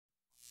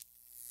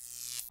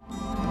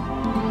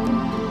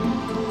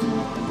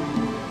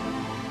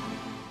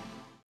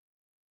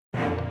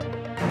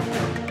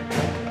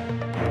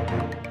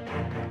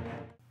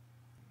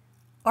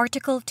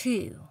Article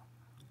 2.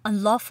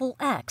 Unlawful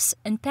Acts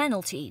and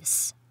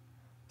Penalties.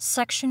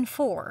 Section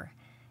 4.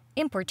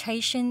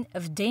 Importation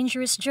of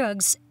dangerous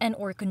drugs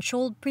and/or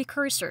controlled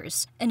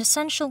precursors and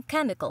essential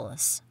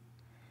chemicals.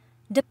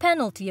 The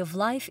penalty of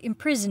life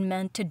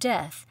imprisonment to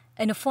death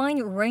and a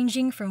fine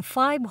ranging from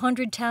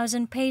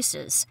 500,000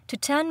 pesos to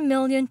 10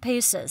 million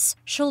pesos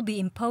shall be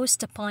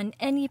imposed upon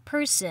any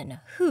person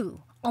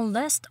who,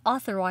 unless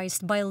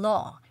authorized by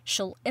law,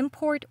 shall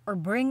import or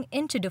bring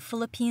into the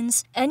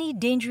Philippines any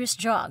dangerous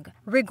drug,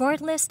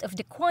 regardless of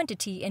the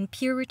quantity and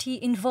purity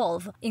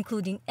involved,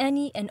 including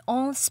any and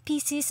all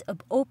species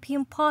of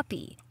opium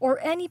poppy, or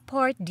any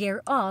part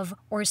thereof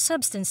or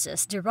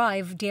substances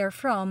derived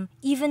therefrom,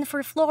 even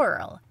for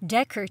floral,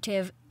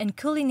 decorative, and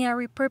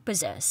culinary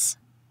purposes.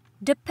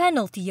 The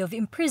penalty of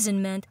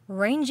imprisonment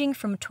ranging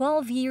from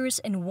 12 years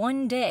and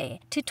 1 day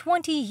to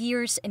 20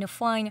 years and a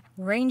fine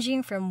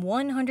ranging from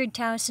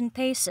 100,000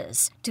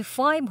 pesos to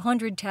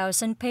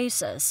 500,000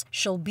 pesos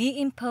shall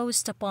be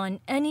imposed upon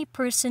any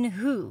person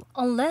who,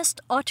 unless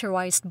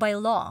authorized by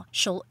law,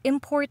 shall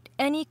import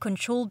any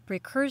controlled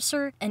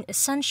precursor and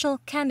essential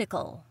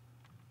chemical.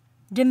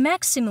 The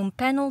maximum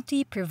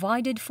penalty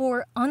provided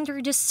for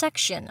under this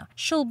section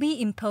shall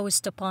be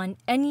imposed upon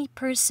any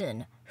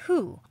person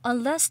who,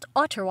 unless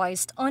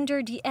authorized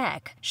under the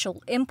Act,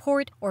 shall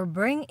import or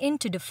bring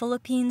into the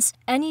Philippines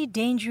any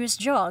dangerous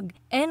drug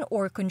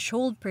and/or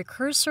controlled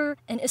precursor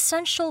and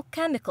essential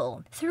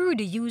chemical through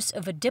the use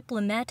of a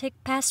diplomatic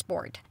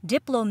passport,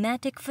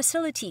 diplomatic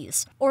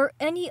facilities, or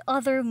any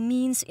other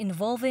means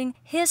involving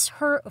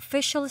his/her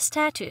official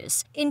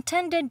status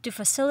intended to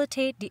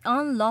facilitate the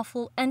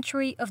unlawful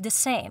entry of the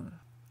same.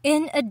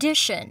 In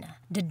addition,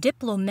 the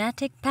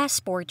diplomatic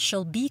passport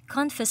shall be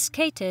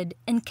confiscated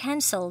and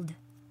cancelled.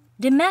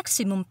 The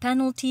maximum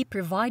penalty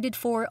provided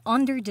for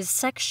under this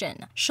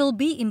section shall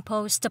be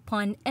imposed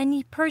upon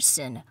any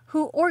person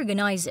who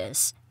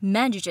organizes,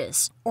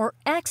 manages, or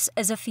acts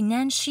as a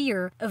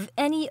financier of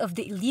any of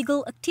the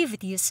illegal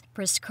activities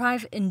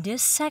prescribed in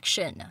this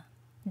section.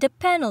 The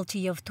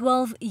penalty of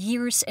 12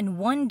 years and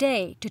 1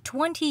 day to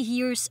 20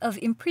 years of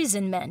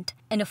imprisonment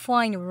and a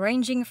fine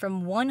ranging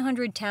from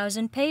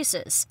 100,000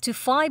 pesos to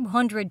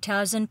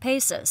 500,000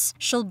 pesos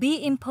shall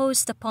be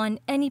imposed upon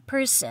any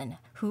person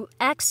who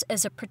acts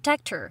as a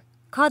protector,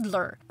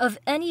 cuddler of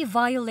any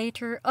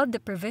violator of the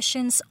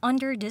provisions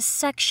under this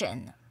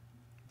section.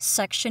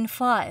 Section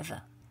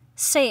 5.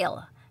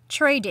 Sale,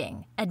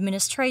 trading,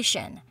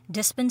 administration,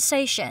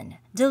 dispensation,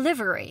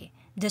 delivery,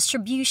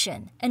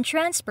 distribution, and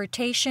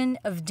transportation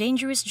of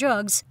dangerous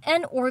drugs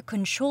and/or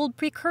controlled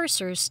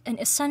precursors and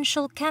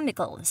essential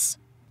chemicals.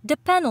 The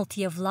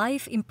penalty of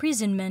life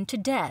imprisonment to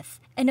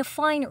death and a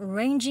fine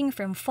ranging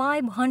from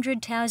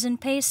 500,000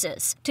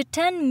 pesos to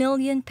 10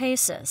 million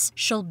pesos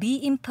shall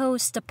be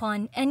imposed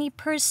upon any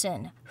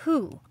person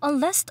who,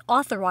 unless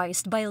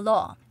authorized by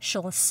law,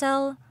 shall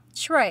sell,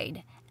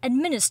 trade,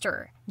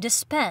 administer,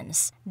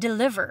 dispense,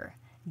 deliver,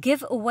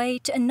 give away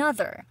to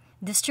another,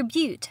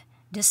 distribute,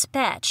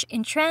 dispatch,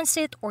 in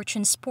transit, or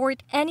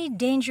transport any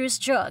dangerous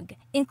drug,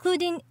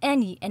 including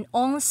any and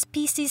all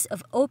species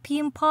of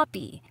opium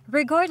poppy,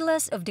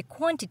 regardless of the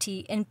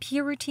quantity and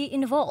purity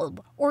involved,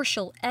 or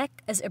shall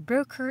act as a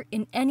broker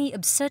in any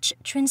of such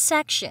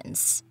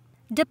transactions.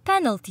 The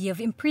penalty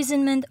of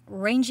imprisonment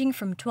ranging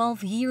from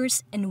 12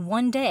 years and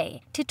 1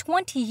 day to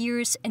 20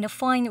 years and a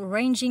fine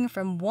ranging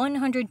from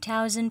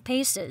 100,000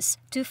 pesos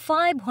to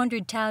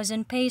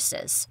 500,000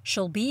 pesos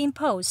shall be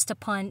imposed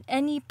upon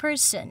any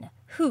person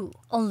who,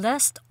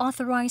 unless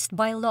authorized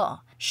by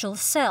law, shall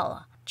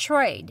sell,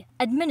 trade,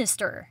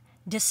 administer,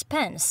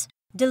 dispense,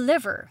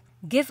 deliver,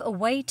 give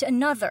away to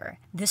another,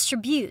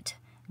 distribute,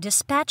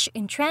 dispatch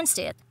in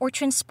transit, or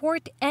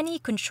transport any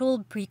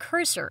controlled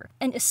precursor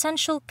and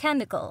essential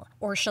chemical,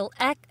 or shall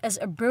act as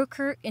a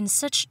broker in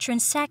such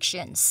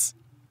transactions.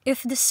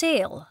 If the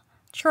sale,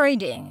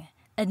 trading,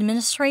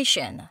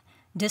 administration,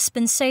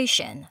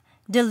 dispensation,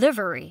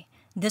 delivery,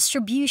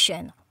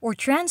 distribution, or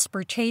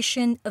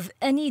transportation of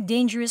any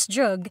dangerous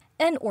drug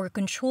and/or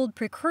controlled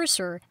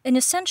precursor and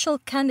essential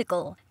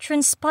chemical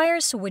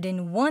transpires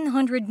within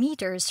 100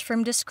 meters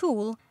from the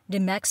school, the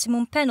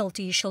maximum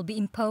penalty shall be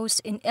imposed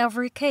in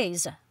every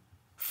case.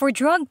 For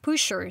drug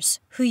pushers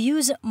who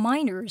use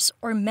minors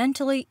or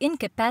mentally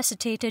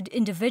incapacitated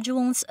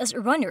individuals as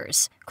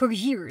runners,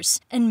 couriers,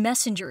 and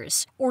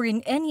messengers, or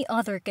in any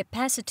other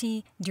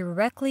capacity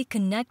directly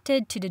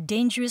connected to the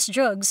dangerous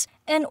drugs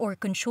and/or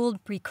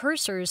controlled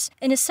precursors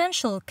and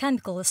essential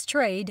chemicals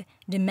trade,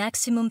 the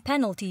maximum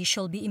penalty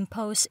shall be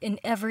imposed in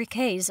every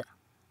case.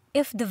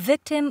 If the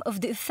victim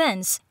of the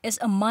offense is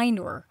a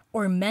minor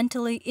or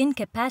mentally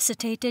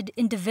incapacitated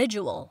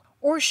individual,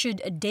 or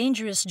should a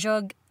dangerous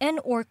drug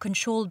and/or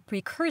controlled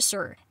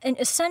precursor and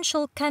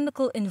essential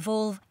chemical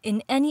involved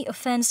in any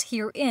offense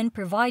herein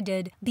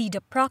provided be the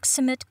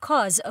proximate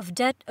cause of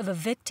death of a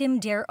victim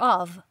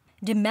thereof,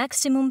 the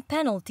maximum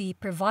penalty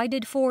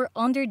provided for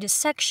under this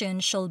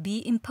section shall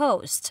be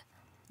imposed.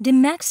 The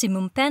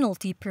maximum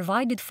penalty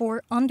provided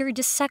for under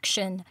this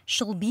section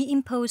shall be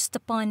imposed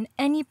upon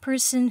any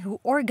person who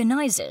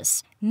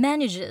organizes,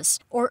 manages,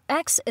 or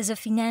acts as a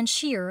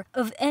financier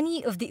of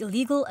any of the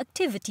illegal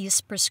activities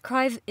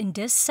prescribed in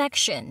this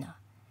section.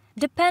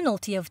 The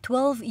penalty of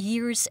 12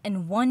 years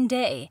and 1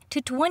 day to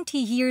 20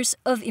 years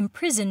of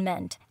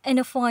imprisonment and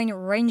a fine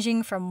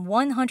ranging from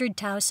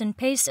 100,000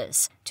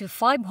 pesos to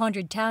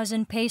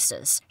 500,000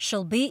 pesos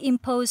shall be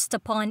imposed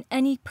upon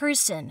any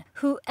person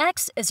who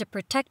acts as a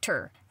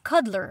protector,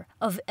 cuddler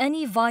of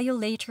any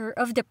violator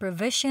of the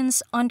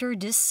provisions under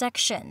this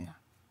section.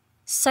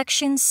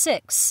 Section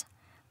 6.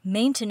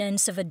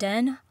 Maintenance of a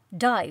den,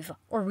 dive,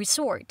 or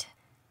resort.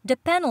 The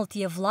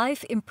penalty of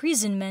life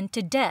imprisonment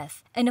to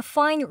death and a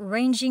fine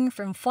ranging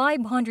from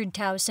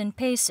 500,000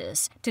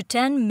 pesos to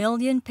 10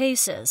 million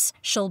pesos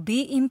shall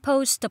be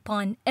imposed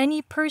upon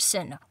any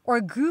person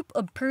or group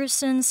of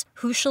persons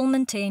who shall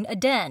maintain a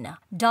den,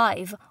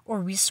 dive,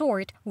 or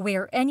resort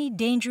where any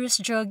dangerous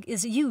drug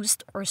is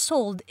used or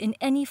sold in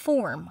any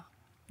form.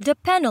 The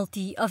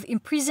penalty of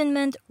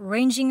imprisonment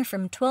ranging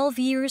from 12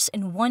 years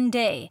and 1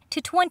 day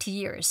to 20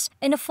 years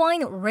and a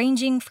fine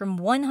ranging from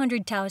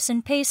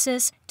 100,000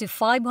 pesos to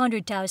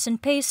 500,000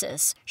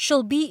 pesos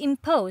shall be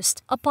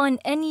imposed upon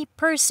any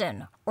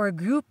person or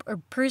group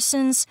of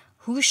persons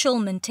who shall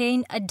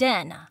maintain a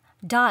den,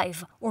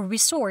 dive, or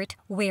resort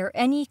where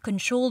any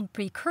controlled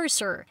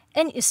precursor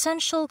and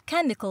essential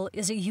chemical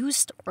is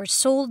used or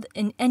sold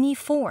in any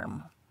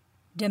form.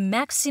 The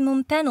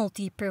maximum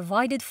penalty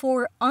provided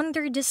for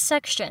under this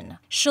section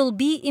shall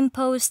be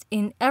imposed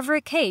in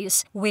every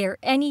case where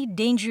any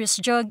dangerous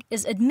drug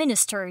is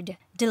administered,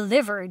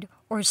 delivered,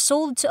 or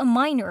sold to a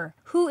minor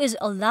who is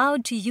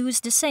allowed to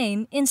use the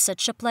same in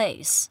such a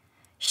place.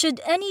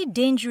 Should any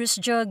dangerous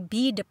drug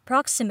be the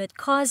proximate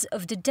cause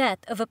of the death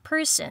of a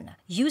person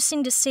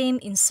using the same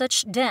in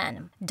such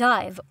den,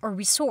 dive, or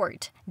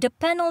resort, the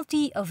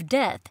penalty of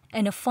death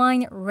and a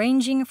fine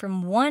ranging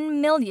from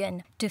 1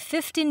 million to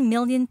 15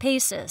 million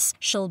pesos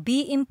shall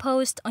be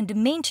imposed on the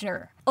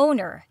maintainer,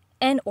 owner,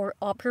 and/or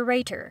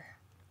operator.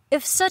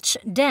 If such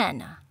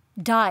den,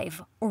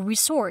 dive, or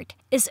resort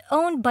is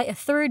owned by a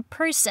third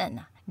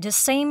person, the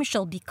same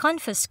shall be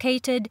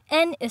confiscated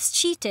and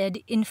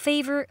escheated in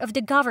favor of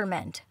the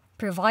government,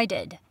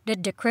 provided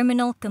that the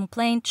criminal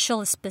complaint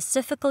shall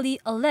specifically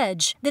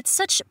allege that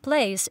such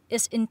place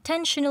is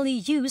intentionally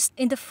used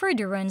in the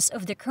furtherance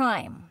of the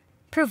crime,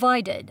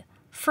 provided,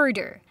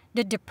 further,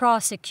 that the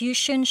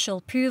prosecution shall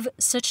prove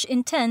such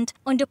intent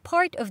on the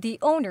part of the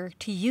owner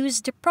to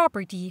use the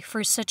property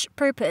for such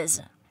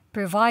purpose,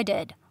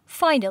 provided,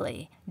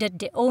 finally, that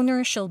the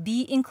owner shall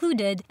be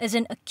included as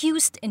an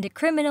accused in the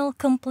criminal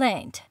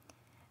complaint.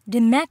 The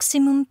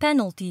maximum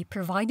penalty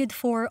provided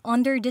for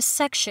under this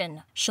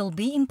section shall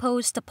be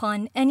imposed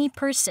upon any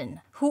person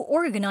who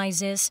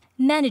organizes,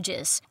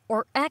 manages,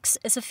 or acts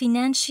as a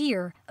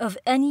financier of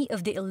any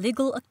of the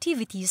illegal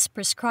activities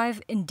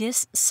prescribed in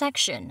this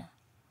section.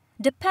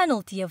 The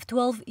penalty of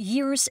 12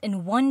 years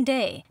and 1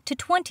 day to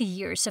 20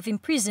 years of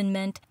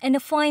imprisonment and a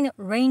fine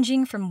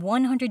ranging from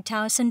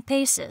 100,000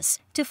 pesos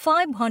to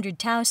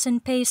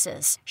 500,000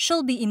 pesos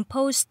shall be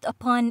imposed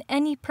upon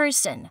any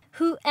person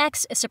who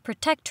acts as a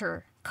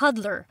protector,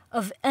 cuddler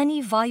of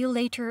any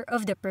violator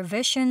of the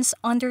provisions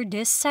under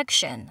this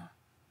section.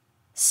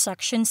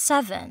 Section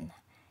 7.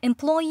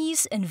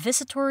 Employees and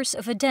visitors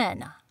of a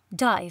den,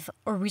 dive,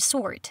 or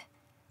resort.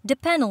 The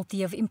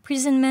penalty of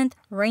imprisonment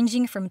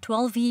ranging from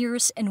 12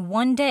 years and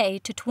 1 day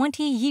to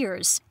 20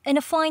 years and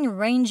a fine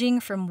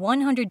ranging from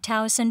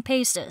 100,000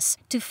 pesos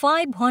to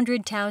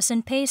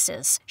 500,000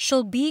 pesos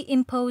shall be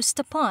imposed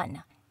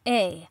upon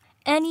a.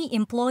 Any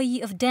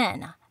employee of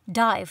den,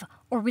 dive,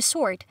 or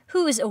resort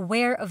who is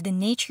aware of the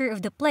nature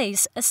of the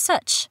place as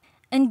such,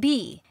 and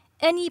b.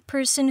 Any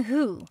person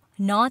who,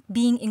 not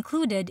being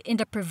included in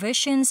the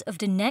provisions of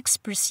the next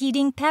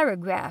preceding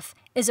paragraph,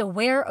 is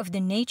aware of the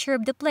nature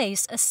of the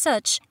place as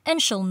such and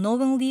shall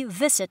knowingly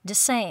visit the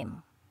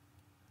same.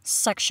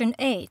 Section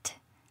 8.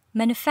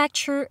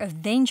 Manufacture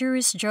of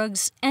dangerous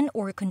drugs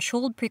and/or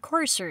controlled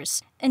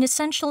precursors and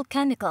essential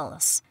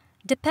chemicals.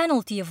 The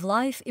penalty of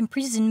life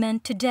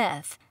imprisonment to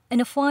death and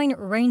a fine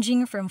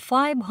ranging from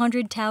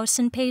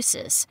 500,000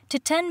 pesos to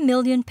 10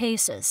 million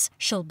pesos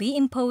shall be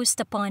imposed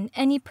upon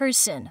any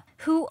person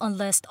who,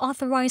 unless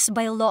authorized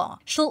by law,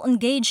 shall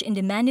engage in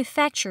the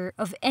manufacture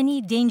of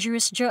any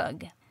dangerous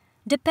drug.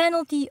 The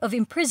penalty of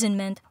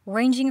imprisonment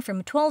ranging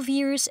from 12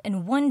 years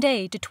and 1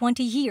 day to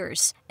 20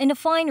 years and a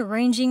fine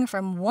ranging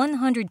from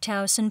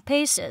 100,000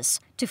 pesos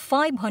to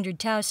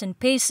 500,000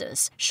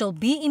 pesos shall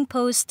be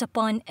imposed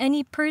upon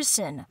any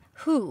person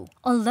who,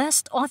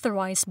 unless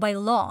authorized by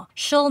law,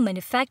 shall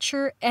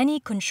manufacture any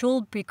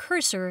controlled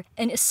precursor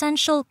and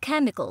essential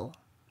chemical.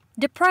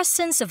 The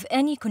presence of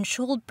any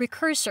controlled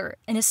precursor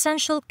and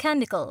essential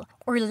chemical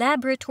or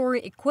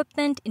laboratory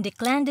equipment in the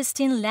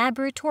clandestine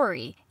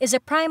laboratory is a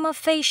prima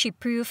facie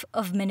proof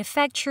of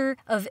manufacture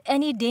of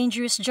any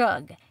dangerous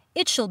drug,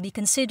 it shall be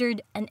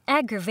considered an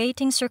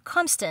aggravating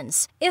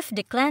circumstance if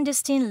the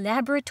clandestine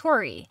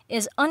laboratory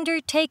is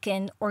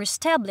undertaken or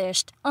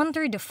established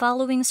under the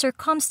following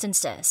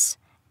circumstances.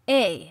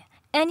 A.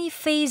 Any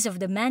phase of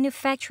the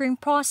manufacturing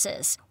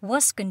process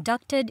was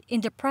conducted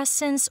in the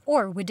presence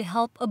or with the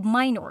help of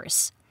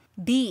minors.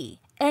 B.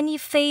 Any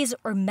phase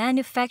or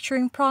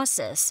manufacturing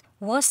process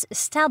was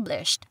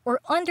established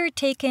or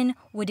undertaken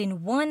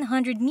within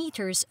 100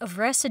 meters of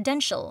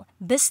residential,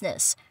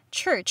 business,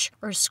 church,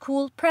 or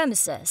school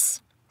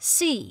premises.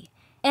 C.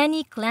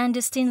 Any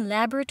clandestine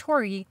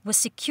laboratory was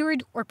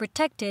secured or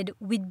protected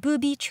with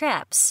booby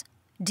traps.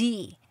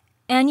 D.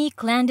 Any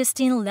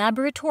clandestine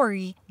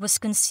laboratory was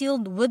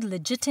concealed with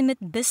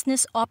legitimate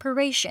business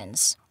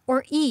operations.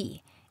 Or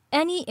E.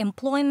 Any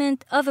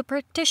employment of a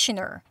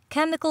practitioner,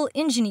 chemical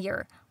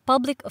engineer,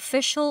 public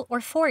official,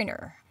 or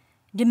foreigner.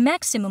 The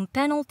maximum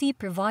penalty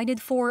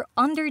provided for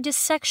under this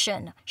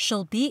section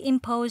shall be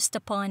imposed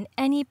upon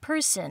any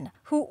person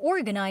who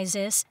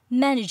organizes,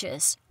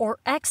 manages, or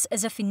acts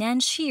as a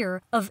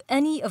financier of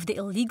any of the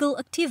illegal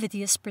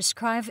activities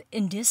prescribed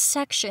in this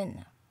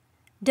section.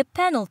 The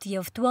penalty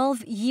of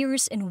 12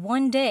 years and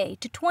 1 day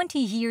to 20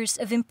 years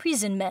of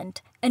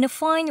imprisonment and a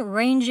fine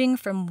ranging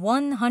from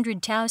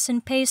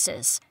 100,000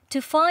 pesos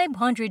to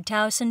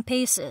 500,000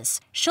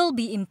 pesos shall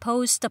be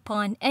imposed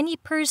upon any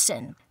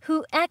person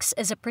who acts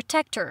as a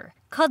protector,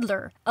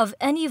 cuddler of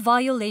any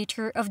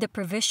violator of the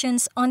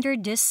provisions under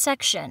this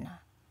section.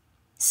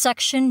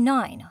 Section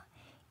 9.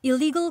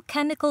 Illegal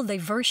chemical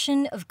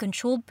diversion of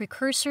controlled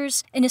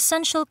precursors and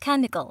essential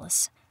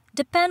chemicals.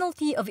 The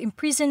penalty of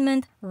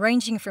imprisonment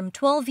ranging from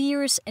 12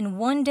 years and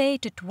 1 day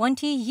to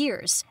 20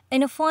 years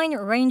and a fine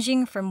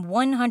ranging from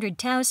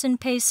 100,000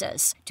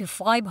 pesos to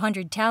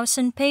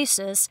 500,000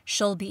 pesos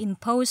shall be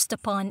imposed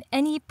upon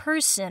any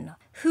person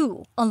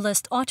who,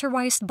 unless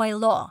authorized by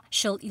law,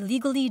 shall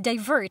illegally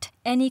divert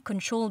any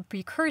controlled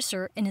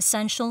precursor and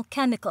essential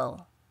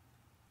chemical.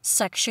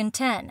 Section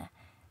 10.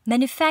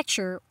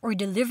 Manufacture or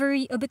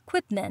delivery of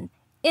equipment,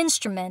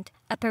 instrument,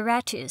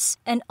 apparatus,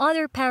 and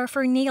other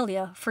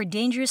paraphernalia for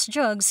dangerous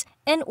drugs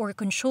and or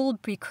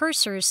controlled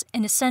precursors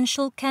and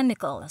essential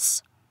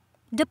chemicals.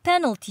 The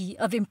penalty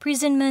of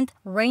imprisonment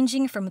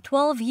ranging from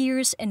 12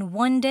 years and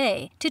 1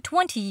 day to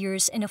 20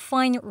 years and a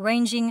fine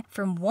ranging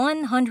from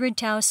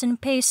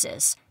 100,000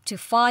 pesos to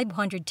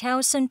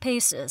 500,000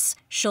 pesos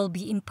shall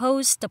be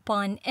imposed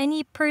upon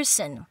any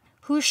person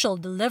who shall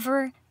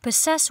deliver,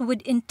 possess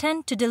with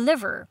intent to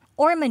deliver,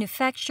 or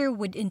manufacture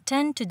with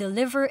intent to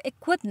deliver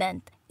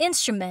equipment,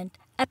 instrument,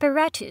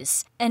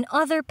 apparatus, and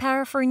other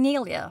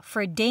paraphernalia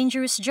for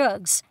dangerous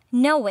drugs,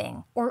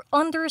 knowing or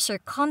under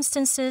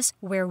circumstances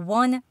where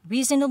one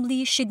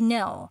reasonably should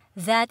know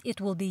that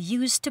it will be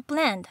used to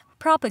plant,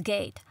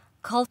 propagate,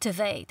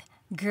 cultivate,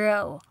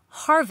 grow,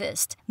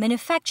 harvest,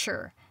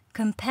 manufacture,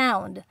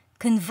 compound,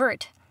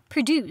 convert,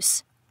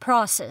 produce,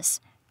 process,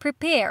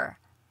 prepare,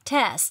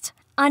 test,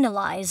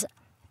 analyze,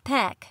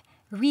 pack,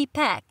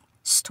 repack,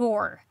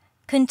 store,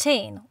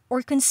 contain,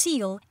 or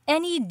conceal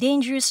any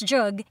dangerous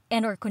drug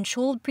and or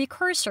controlled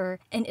precursor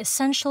and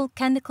essential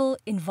chemical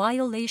in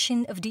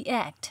violation of the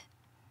Act.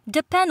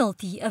 The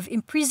penalty of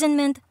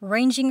imprisonment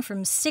ranging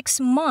from 6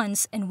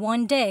 months and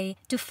 1 day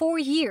to 4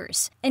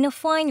 years and a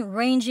fine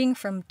ranging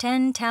from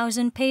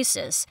 10,000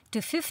 pesos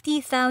to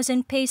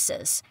 50,000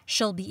 pesos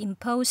shall be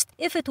imposed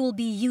if it will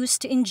be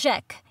used to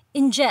inject,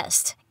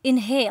 ingest,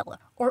 inhale,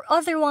 or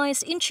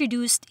otherwise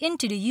introduced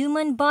into the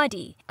human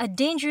body a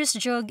dangerous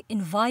drug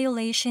in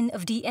violation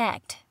of the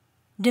Act.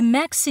 The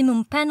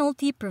maximum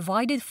penalty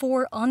provided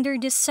for under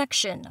this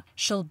section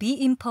shall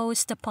be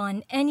imposed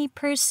upon any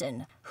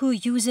person who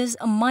uses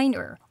a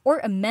minor or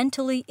a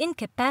mentally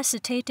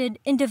incapacitated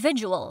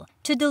individual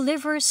to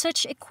deliver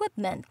such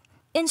equipment,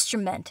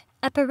 instrument,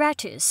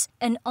 apparatus,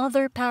 and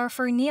other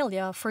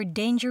paraphernalia for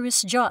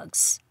dangerous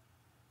drugs.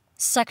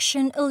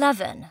 Section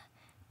 11.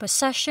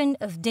 Possession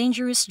of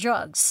dangerous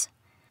drugs.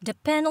 The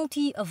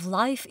penalty of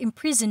life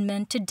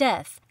imprisonment to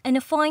death and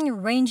a fine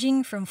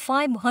ranging from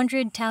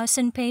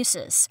 500,000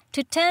 pesos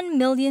to 10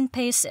 million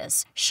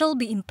pesos shall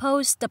be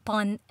imposed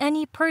upon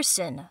any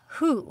person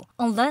who,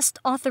 unless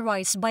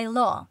authorized by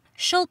law,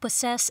 shall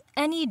possess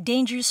any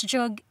dangerous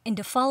drug in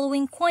the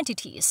following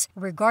quantities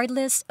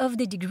regardless of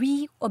the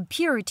degree of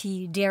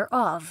purity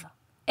thereof.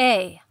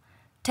 A.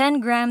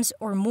 10 grams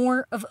or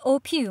more of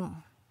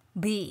opium.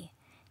 B.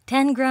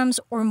 10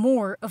 grams or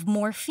more of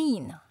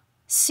morphine.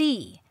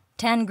 C.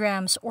 10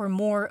 grams or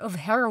more of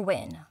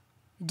heroin.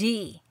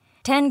 D.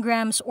 10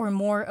 grams or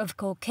more of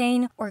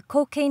cocaine or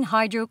cocaine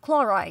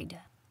hydrochloride.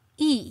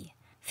 E.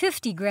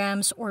 50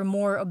 grams or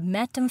more of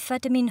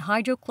methamphetamine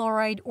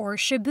hydrochloride or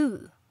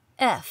shabu.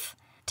 F.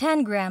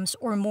 10 grams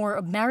or more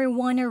of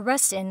marijuana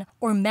resin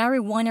or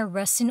marijuana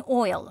resin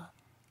oil.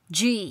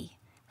 G.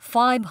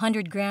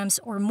 500 grams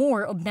or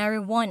more of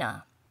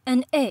marijuana.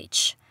 And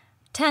H.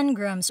 10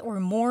 grams or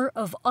more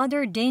of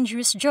other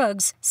dangerous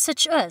drugs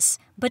such as,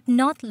 but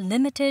not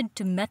limited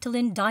to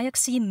methylene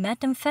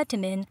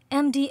dioxymethamphetamine,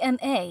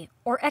 MDMA,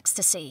 or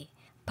ecstasy,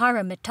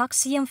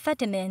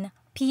 paramethoxyamphetamine,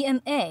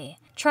 PMA,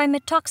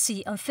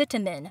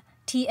 trimethoxyamphetamine,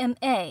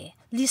 TMA,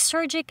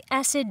 lysergic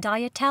acid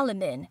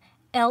diethylamine,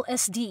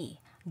 LSD,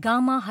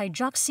 gamma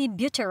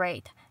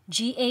hydroxybutyrate,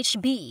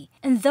 GHB,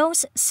 and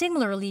those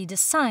similarly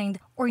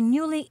designed or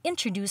newly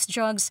introduced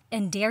drugs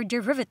and their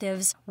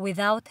derivatives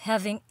without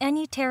having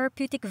any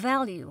therapeutic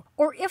value,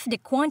 or if the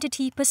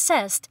quantity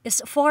possessed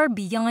is far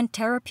beyond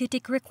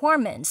therapeutic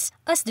requirements,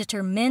 as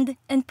determined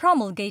and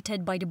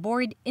promulgated by the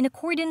Board in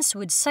accordance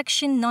with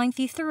Section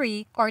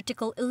 93,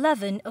 Article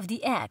 11 of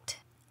the Act.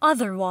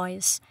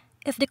 Otherwise,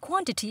 if the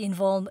quantity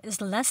involved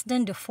is less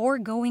than the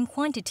foregoing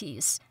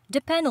quantities,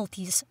 the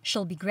penalties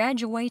shall be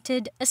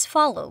graduated as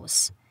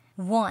follows.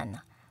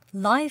 1.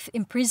 Life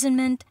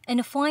imprisonment and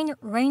a fine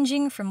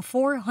ranging from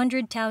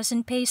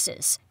 400,000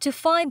 pesos to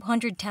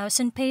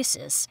 500,000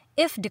 pesos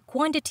if the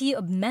quantity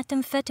of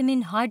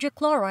methamphetamine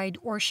hydrochloride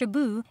or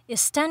shabu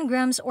is 10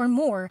 grams or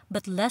more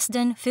but less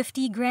than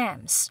 50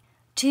 grams.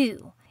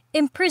 2.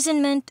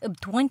 Imprisonment of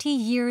 20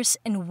 years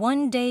and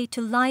 1 day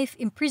to life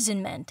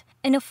imprisonment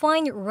and a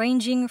fine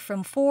ranging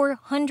from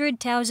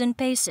 400,000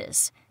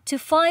 pesos to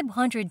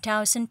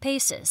 500,000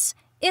 pesos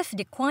if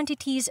the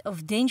quantities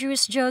of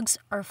dangerous drugs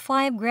are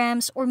 5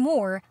 grams or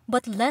more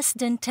but less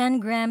than 10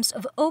 grams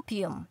of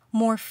opium,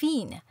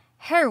 morphine,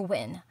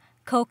 heroin,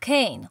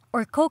 cocaine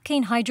or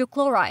cocaine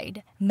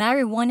hydrochloride,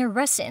 marijuana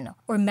resin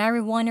or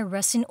marijuana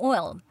resin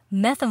oil,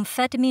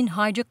 methamphetamine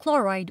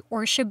hydrochloride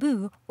or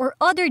shabu, or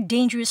other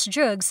dangerous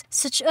drugs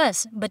such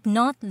as but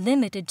not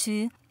limited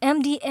to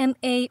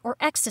MDMA or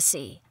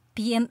ecstasy,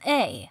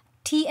 PMA,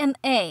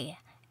 TMA,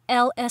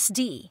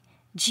 LSD,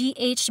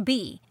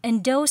 GHB,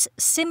 and those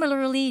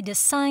similarly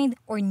designed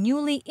or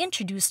newly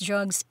introduced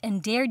drugs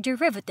and their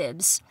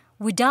derivatives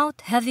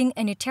without having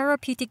any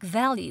therapeutic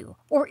value,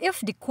 or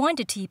if the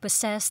quantity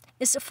possessed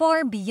is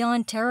far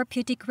beyond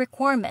therapeutic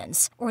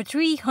requirements, or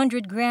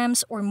 300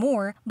 grams or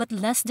more but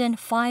less than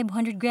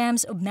 500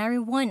 grams of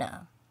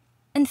marijuana.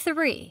 And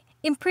 3.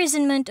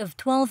 Imprisonment of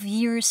 12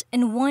 years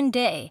and 1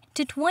 day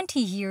to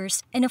 20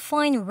 years and a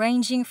fine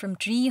ranging from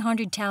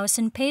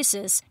 300,000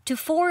 pesos to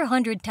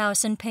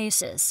 400,000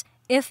 pesos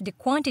if the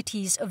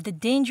quantities of the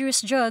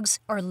dangerous drugs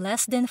are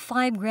less than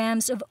 5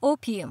 grams of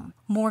opium,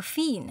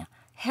 morphine,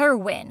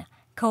 heroin,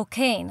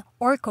 cocaine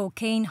or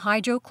cocaine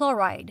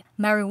hydrochloride,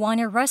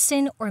 marijuana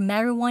resin or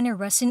marijuana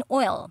resin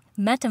oil,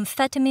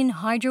 methamphetamine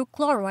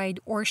hydrochloride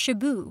or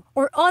shabu,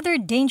 or other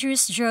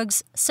dangerous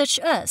drugs such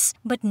as,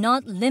 but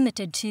not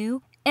limited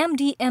to,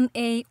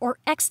 MDMA or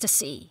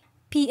ecstasy,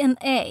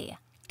 PMA,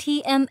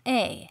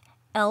 TMA,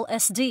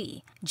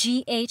 LSD,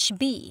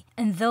 GHB,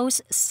 and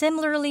those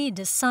similarly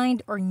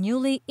designed or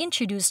newly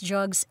introduced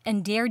drugs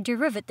and their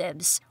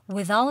derivatives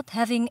without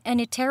having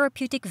any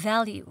therapeutic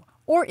value,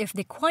 or if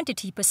the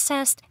quantity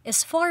possessed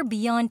is far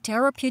beyond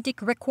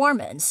therapeutic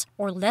requirements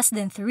or less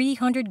than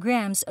 300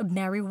 grams of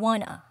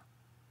marijuana.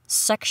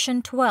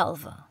 Section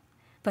 12.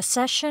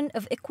 Possession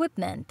of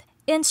equipment,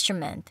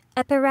 instrument,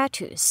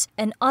 apparatus,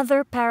 and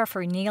other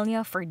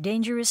paraphernalia for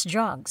dangerous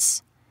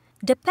drugs.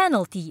 The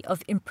penalty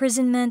of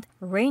imprisonment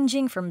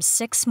ranging from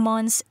 6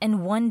 months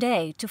and 1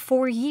 day to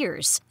 4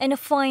 years, and a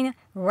fine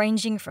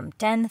ranging from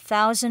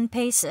 10,000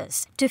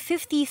 pesos to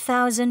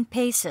 50,000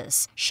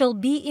 pesos shall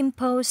be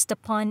imposed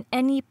upon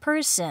any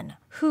person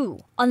who,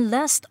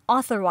 unless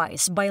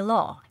authorized by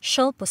law,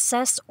 shall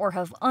possess or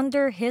have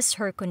under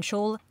his/her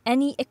control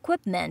any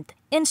equipment,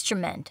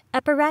 instrument,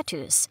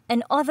 apparatus,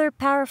 and other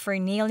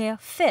paraphernalia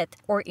fit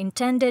or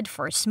intended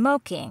for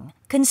smoking,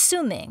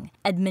 consuming,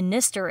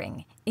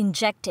 administering,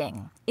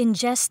 injecting,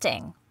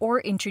 ingesting,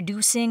 or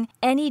introducing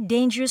any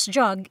dangerous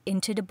drug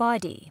into the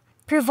body,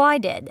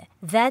 provided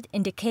that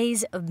in the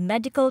case of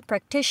medical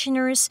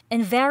practitioners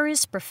and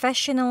various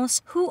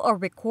professionals who are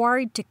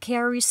required to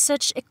carry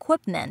such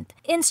equipment,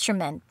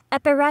 instrument,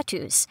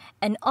 apparatus,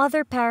 and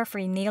other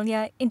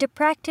paraphernalia in the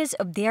practice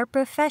of their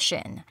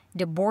profession,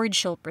 the Board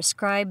shall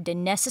prescribe the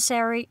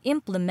necessary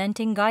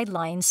implementing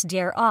guidelines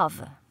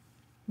thereof.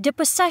 The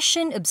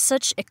possession of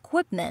such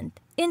equipment,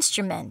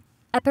 instrument,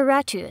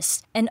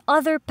 apparatus, and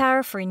other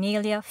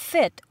paraphernalia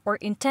fit or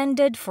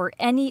intended for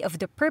any of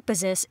the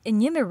purposes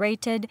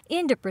enumerated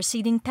in the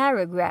preceding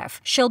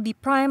paragraph shall be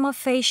prima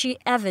facie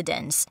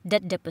evidence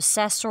that the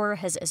possessor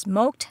has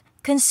smoked,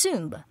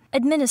 consumed,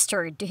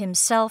 administered to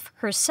himself,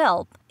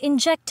 herself,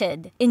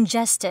 injected,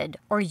 ingested,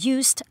 or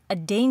used a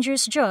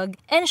dangerous drug,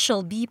 and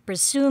shall be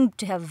presumed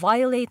to have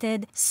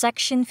violated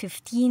Section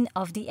 15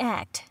 of the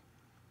Act.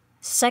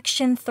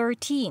 Section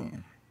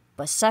 13.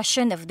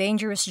 Possession of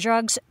dangerous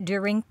drugs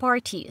during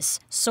parties,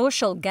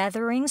 social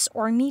gatherings,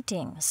 or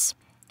meetings.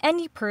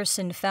 Any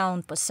person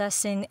found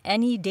possessing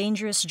any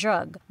dangerous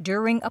drug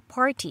during a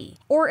party,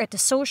 or at a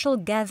social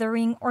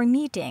gathering or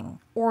meeting,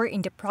 or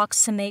in the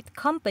proximate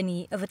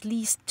company of at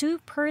least 2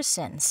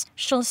 persons,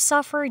 shall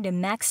suffer the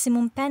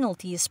maximum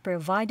penalties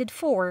provided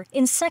for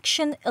in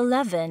Section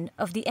 11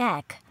 of the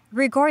Act,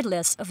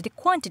 regardless of the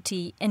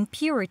quantity and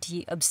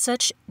purity of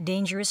such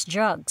dangerous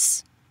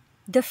drugs.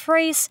 The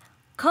phrase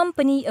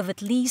company of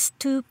at least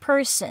 2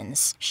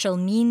 persons shall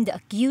mean the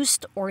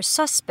accused or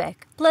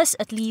suspect plus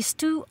at least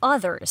 2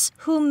 others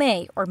who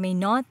may or may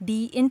not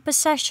be in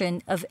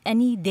possession of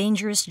any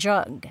dangerous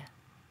drug.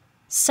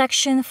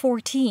 Section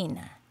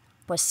 14.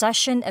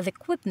 Possession of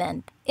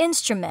equipment,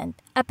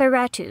 instrument,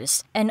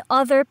 apparatus, and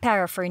other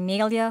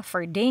paraphernalia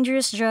for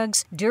dangerous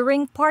drugs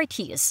during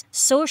parties,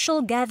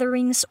 social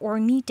gatherings, or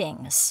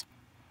meetings.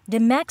 The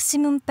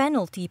maximum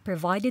penalty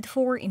provided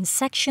for in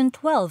Section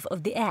 12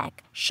 of the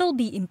Act shall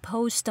be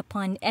imposed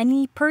upon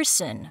any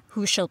person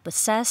who shall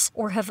possess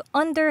or have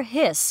under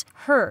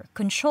his/her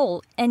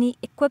control any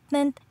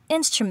equipment,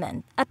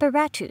 instrument,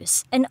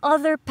 apparatus, and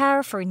other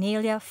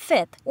paraphernalia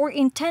fit or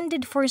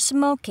intended for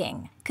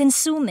smoking,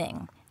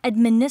 consuming,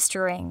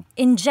 administering,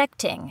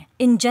 injecting,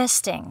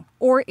 ingesting,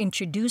 or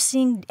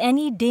introducing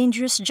any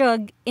dangerous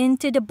drug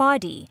into the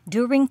body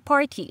during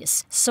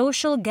parties,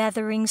 social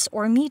gatherings,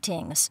 or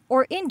meetings,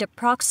 or in the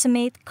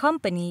proximate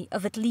company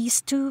of at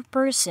least 2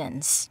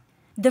 persons.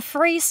 The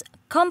phrase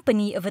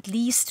company of at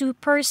least 2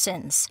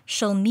 persons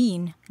shall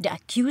mean the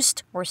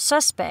accused or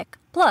suspect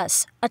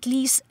plus at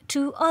least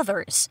 2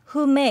 others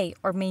who may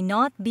or may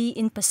not be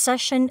in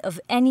possession of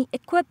any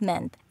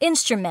equipment,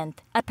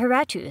 instrument,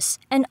 apparatus,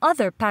 and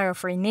other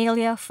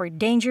paraphernalia for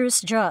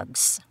dangerous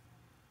drugs.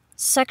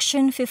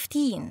 Section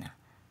 15.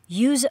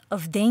 Use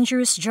of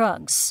dangerous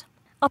drugs.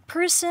 A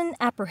person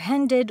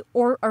apprehended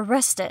or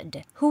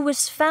arrested who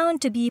was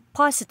found to be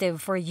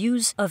positive for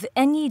use of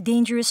any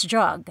dangerous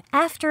drug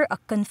after a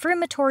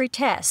confirmatory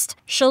test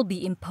shall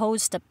be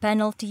imposed a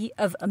penalty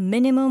of a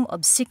minimum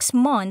of 6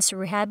 months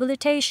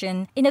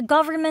rehabilitation in a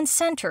government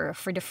center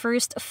for the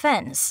first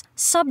offense,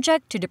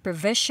 subject to the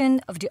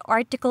provision of the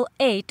Article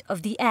 8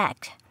 of the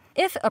Act.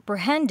 If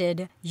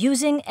apprehended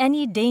using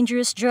any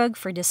dangerous drug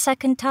for the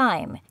second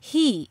time,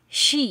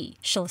 he/she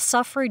shall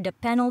suffer the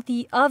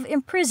penalty of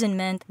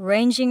imprisonment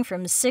ranging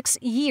from 6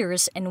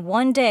 years and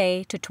 1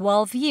 day to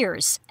 12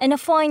 years, and a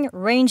fine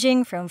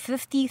ranging from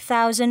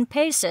 50,000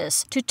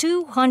 pesos to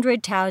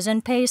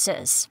 200,000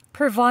 pesos,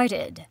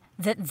 provided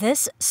that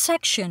this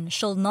section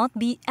shall not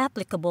be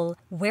applicable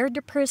where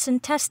the person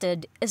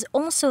tested is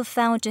also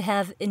found to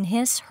have in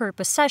his/her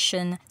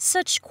possession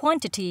such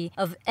quantity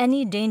of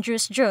any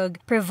dangerous drug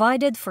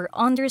provided for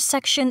under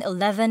Section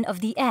 11 of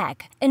the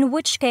Act, in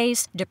which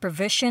case the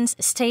provisions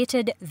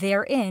stated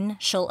therein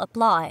shall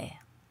apply.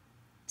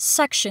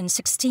 Section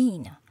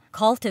 16.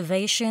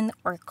 Cultivation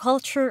or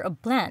culture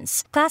of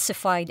plants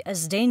classified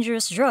as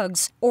dangerous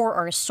drugs or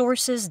are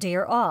sources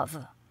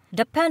thereof.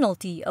 The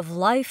penalty of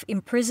life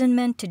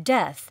imprisonment to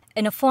death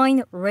and a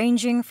fine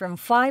ranging from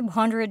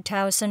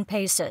 500,000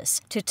 pesos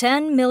to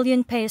 10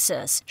 million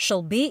pesos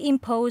shall be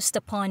imposed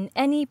upon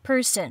any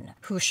person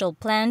who shall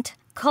plant,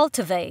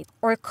 cultivate,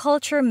 or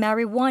culture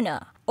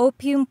marijuana,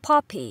 opium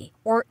poppy,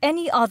 or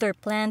any other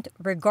plant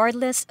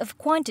regardless of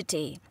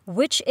quantity,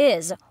 which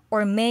is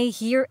or may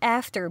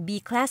hereafter be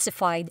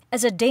classified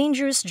as a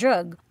dangerous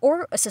drug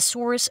or as a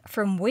source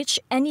from which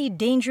any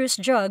dangerous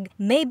drug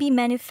may be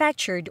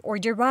manufactured or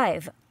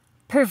derived,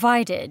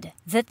 provided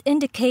that in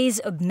the case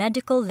of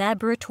medical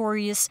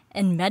laboratories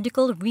and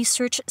medical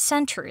research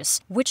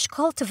centers which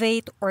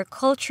cultivate or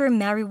culture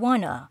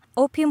marijuana,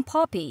 opium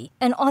poppy,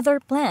 and other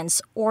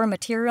plants or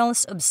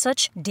materials of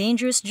such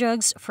dangerous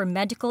drugs for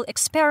medical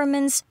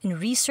experiments and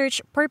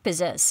research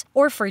purposes,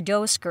 or for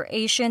those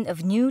creation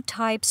of new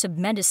types of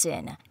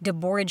medicine, the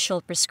board shall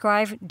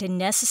prescribe the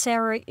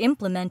necessary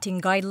implementing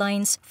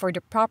guidelines for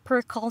the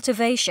proper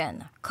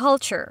cultivation,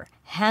 culture,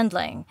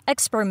 handling,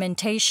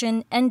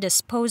 experimentation, and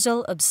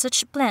disposal of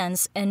such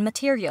plants and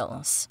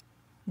materials.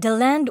 The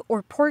land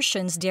or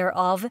portions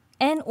thereof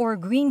and or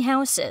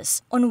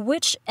greenhouses on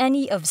which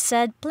any of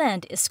said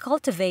plant is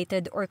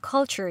cultivated or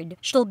cultured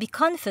shall be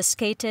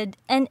confiscated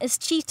and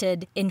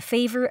escheated in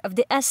favor of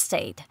the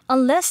estate,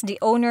 unless the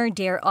owner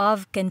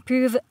thereof can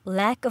prove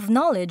lack of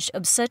knowledge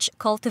of such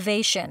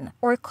cultivation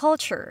or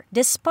culture,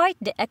 despite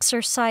the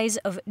exercise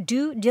of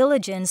due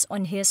diligence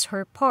on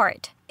his/her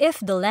part. If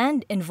the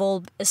land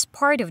involved is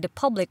part of the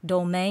public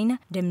domain,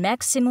 the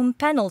maximum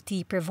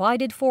penalty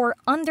provided for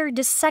under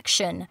this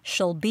section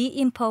shall be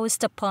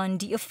imposed upon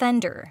the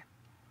offender.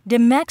 The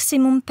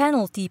maximum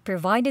penalty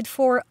provided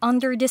for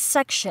under this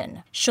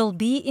section shall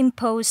be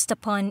imposed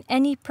upon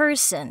any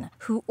person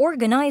who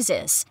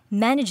organizes,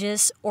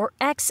 manages, or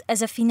acts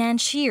as a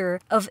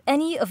financier of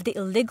any of the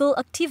illegal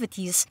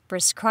activities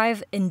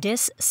prescribed in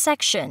this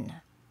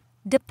section.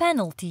 The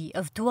penalty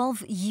of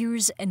 12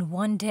 years and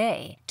 1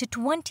 day to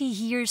 20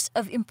 years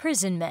of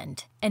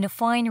imprisonment and a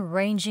fine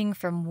ranging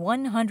from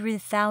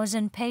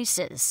 100,000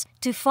 pesos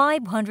to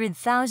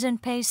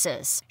 500,000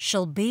 pesos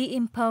shall be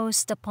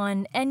imposed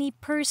upon any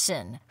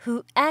person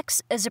who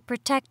acts as a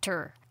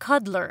protector,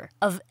 cuddler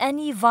of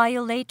any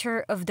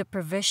violator of the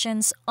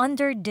provisions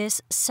under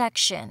this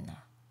section.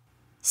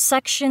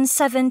 Section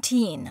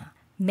 17.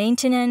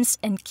 Maintenance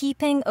and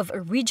keeping of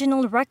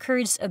original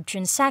records of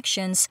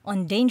transactions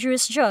on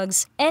dangerous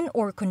drugs and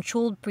or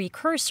controlled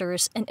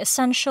precursors and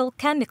essential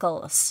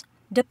chemicals.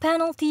 the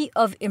penalty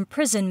of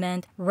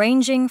imprisonment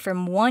ranging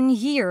from 1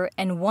 year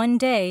and 1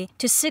 day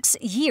to 6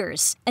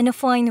 years, and a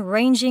fine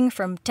ranging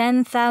from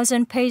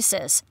 10,000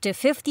 pesos to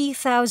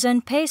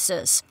 50,000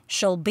 pesos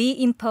shall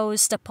be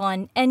imposed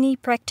upon any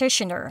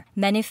practitioner,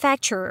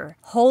 manufacturer,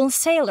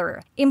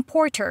 wholesaler,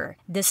 importer,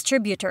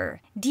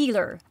 distributor,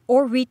 dealer,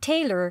 or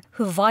retailer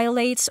who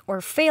violates or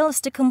fails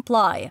to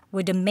comply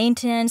with the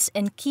maintenance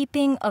and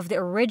keeping of the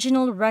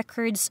original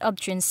records of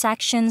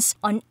transactions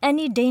on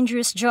any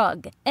dangerous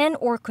drug and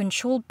or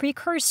controlled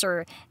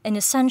precursor and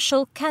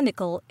essential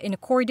chemical in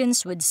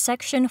accordance with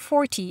Section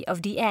 40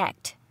 of the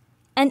Act.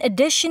 An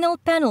additional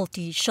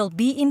penalty shall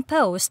be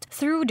imposed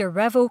through the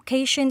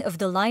revocation of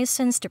the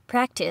license to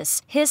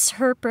practice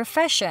his/her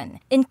profession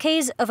in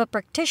case of a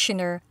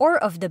practitioner or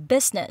of the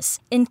business,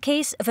 in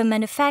case of a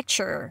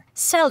manufacturer,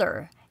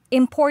 seller,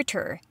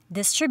 importer,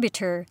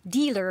 distributor,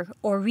 dealer,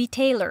 or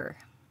retailer.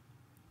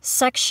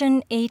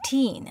 Section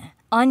 18.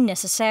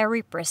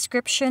 Unnecessary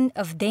prescription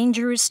of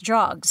dangerous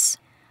drugs.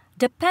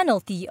 The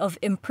penalty of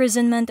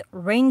imprisonment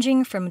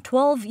ranging from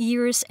 12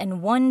 years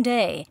and 1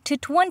 day to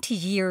 20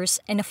 years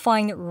and a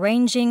fine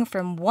ranging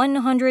from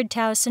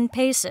 100,000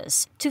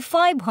 pesos to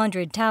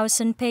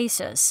 500,000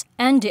 pesos,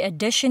 and the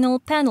additional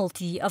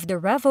penalty of the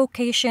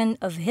revocation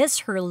of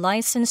his/her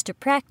license to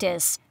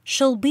practice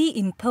shall be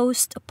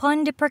imposed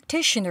upon the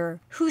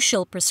practitioner who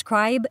shall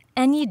prescribe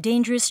any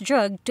dangerous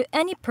drug to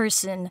any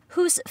person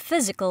whose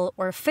physical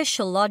or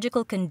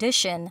physiological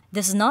condition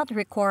does not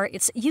require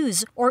its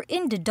use or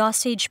in the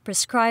dosage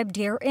prescribed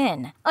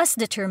therein, as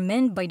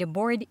determined by the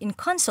board in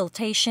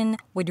consultation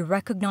with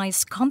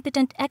recognized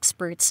competent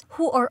experts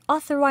who are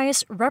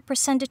authorized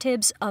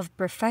representatives of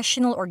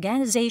professional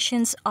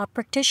organizations of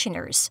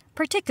practitioners,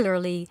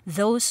 particularly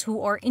those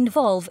who are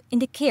involved in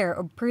the care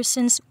of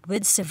persons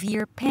with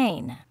severe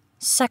pain.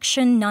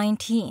 Section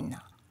 19.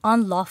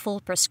 Unlawful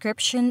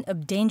prescription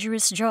of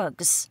dangerous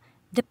drugs.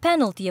 The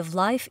penalty of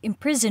life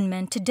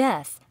imprisonment to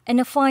death and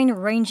a fine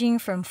ranging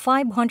from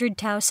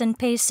 500,000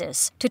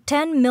 pesos to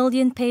 10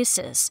 million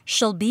pesos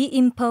shall be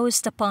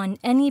imposed upon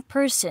any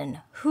person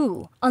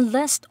who,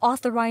 unless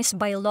authorized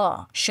by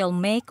law, shall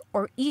make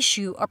or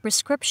issue a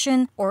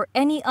prescription or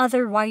any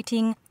other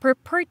writing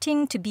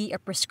purporting to be a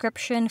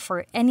prescription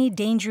for any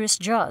dangerous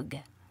drug.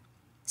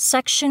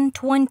 Section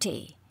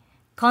 20.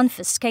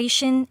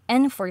 Confiscation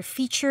and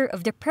forfeiture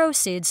of the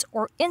proceeds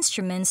or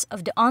instruments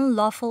of the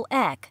Unlawful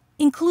Act,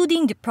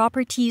 including the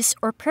properties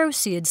or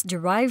proceeds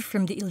derived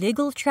from the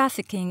illegal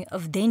trafficking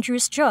of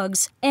dangerous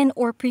drugs and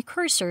or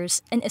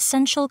precursors and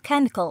essential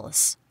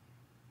chemicals.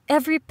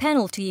 Every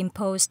penalty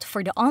imposed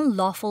for the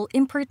unlawful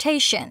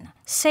importation,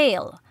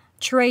 sale,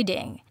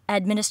 trading,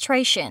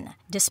 administration,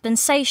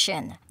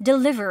 dispensation,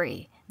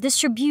 delivery,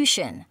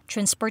 distribution,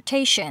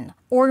 transportation,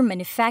 or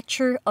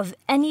manufacture of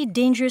any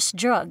dangerous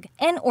drug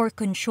and or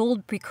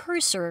controlled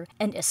precursor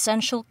and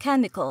essential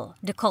chemical,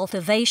 the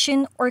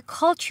cultivation or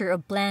culture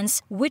of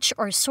plants which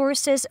are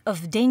sources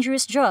of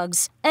dangerous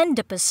drugs, and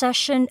the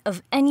possession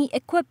of any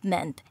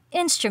equipment,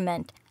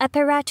 instrument,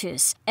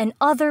 apparatus, and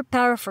other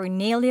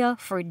paraphernalia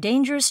for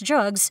dangerous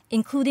drugs,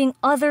 including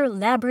other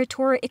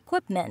laboratory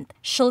equipment,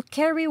 shall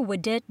carry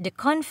with it the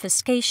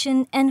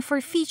confiscation and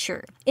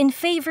forfeiture, in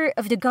favor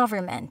of the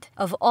government,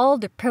 of all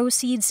the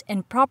proceeds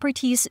and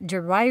properties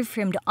derived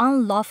from the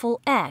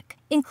Unlawful Act,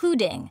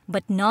 including,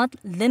 but not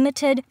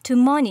limited to,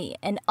 money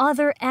and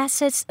other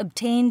assets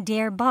obtained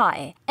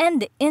thereby,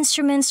 and the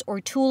instruments or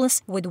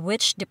tools with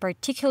which the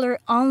particular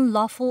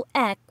unlawful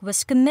act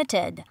was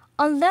committed,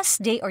 unless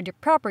they are the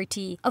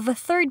property of a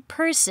third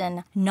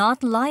person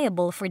not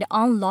liable for the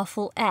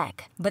unlawful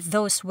act, but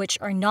those which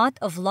are not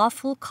of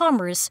lawful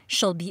commerce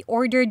shall be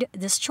ordered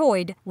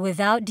destroyed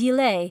without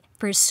delay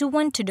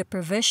pursuant to the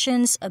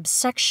provisions of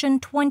Section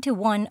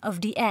 21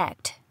 of the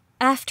Act.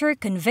 After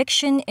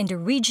conviction in the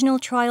regional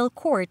trial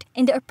court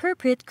in the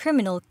appropriate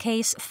criminal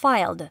case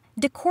filed,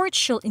 the court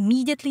shall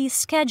immediately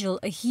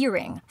schedule a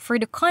hearing for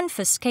the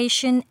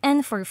confiscation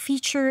and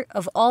forfeiture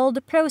of all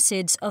the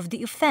proceeds of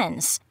the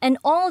offense and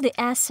all the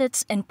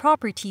assets and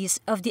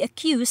properties of the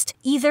accused,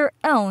 either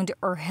owned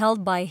or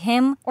held by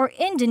him or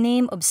in the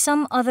name of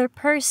some other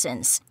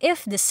persons,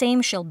 if the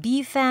same shall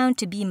be found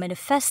to be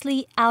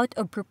manifestly out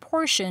of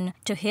proportion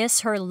to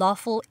his/her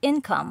lawful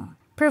income.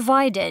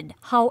 Provided,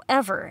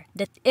 however,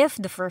 that if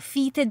the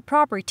forfeited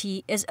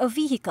property is a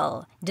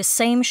vehicle, the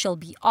same shall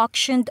be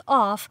auctioned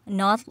off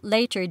not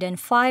later than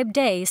 5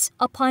 days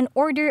upon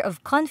order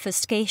of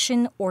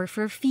confiscation or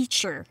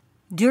forfeiture.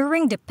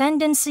 During the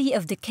pendency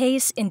of the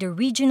case in the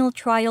regional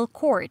trial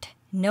court,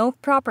 no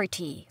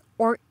property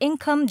or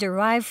income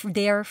derived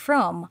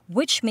therefrom,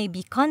 which may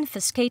be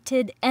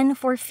confiscated and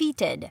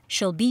forfeited,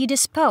 shall be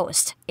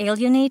disposed,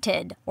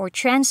 alienated, or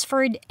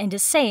transferred, and the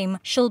same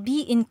shall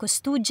be in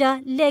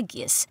custodia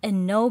legis,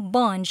 and no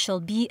bond shall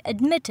be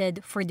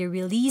admitted for the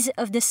release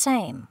of the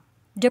same.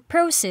 The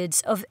proceeds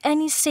of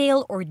any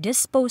sale or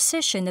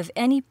disposition of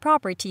any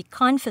property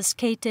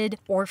confiscated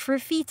or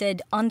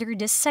forfeited under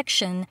this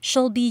section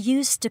shall be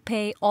used to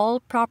pay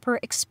all proper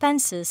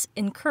expenses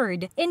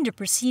incurred in the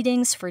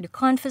proceedings for the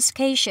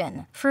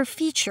confiscation,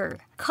 forfeiture,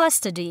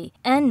 custody,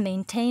 and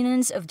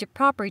maintenance of the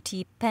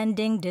property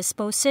pending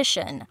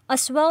disposition,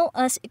 as well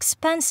as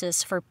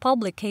expenses for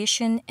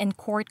publication and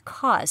court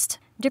cost.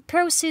 The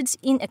proceeds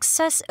in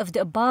excess of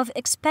the above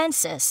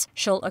expenses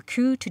shall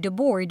accrue to the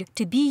Board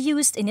to be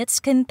used in its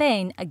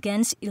campaign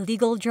against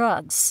illegal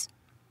drugs.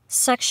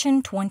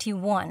 Section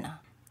 21.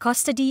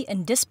 Custody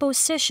and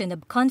disposition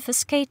of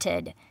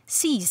confiscated,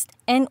 seized,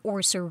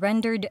 and/or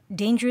surrendered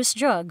dangerous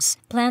drugs,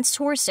 plant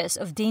sources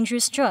of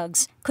dangerous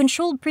drugs,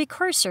 controlled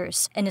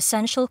precursors and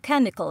essential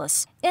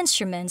chemicals,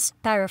 instruments,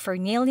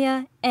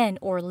 paraphernalia,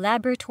 and/or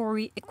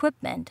laboratory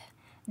equipment.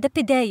 The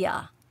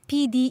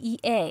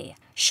PDEA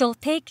shall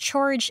take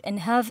charge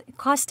and have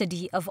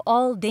custody of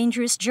all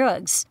dangerous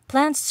drugs,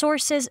 plant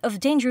sources of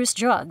dangerous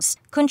drugs,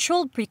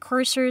 controlled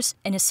precursors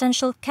and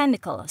essential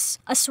chemicals,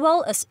 as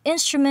well as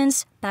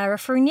instruments,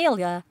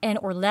 paraphernalia,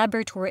 and/or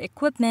laboratory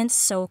equipment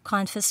so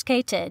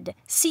confiscated,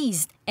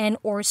 seized,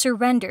 and/or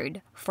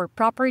surrendered for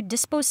proper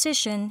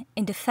disposition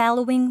in the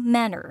following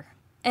manner.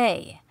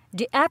 A.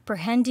 The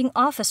apprehending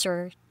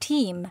officer,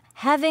 team,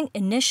 having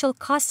initial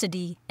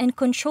custody and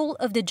control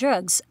of the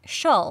drugs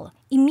shall,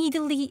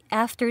 immediately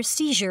after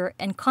seizure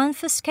and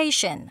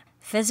confiscation,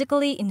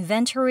 physically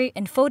inventory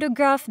and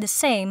photograph the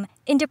same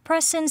in the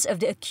presence of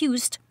the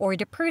accused or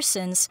the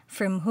persons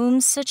from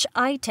whom such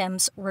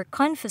items were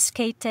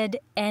confiscated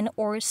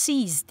and/or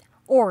seized,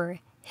 or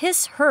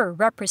his/her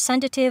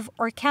representative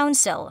or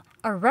counsel,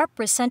 a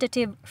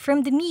representative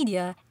from the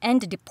media and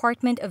the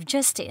Department of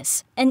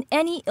Justice, and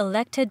any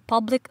elected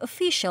public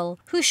official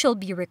who shall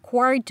be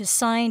required to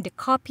sign the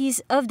copies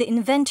of the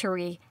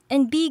inventory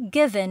and be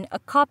given a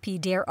copy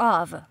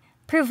thereof,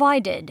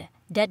 provided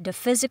that the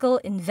physical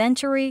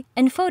inventory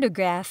and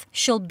photograph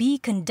shall be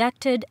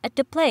conducted at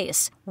the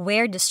place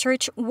where the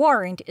search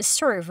warrant is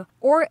served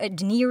or at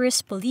the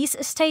nearest police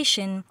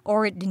station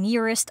or at the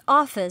nearest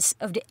office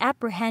of the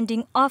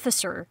apprehending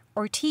officer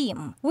or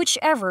team,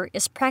 whichever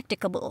is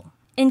practicable,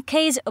 in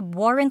case of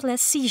warrantless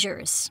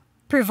seizures,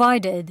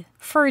 provided,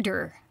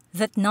 further,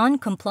 that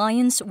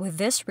non-compliance with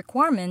these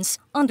requirements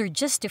under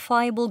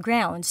justifiable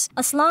grounds,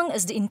 as long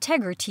as the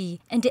integrity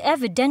and the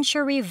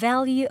evidentiary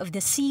value of the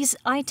seized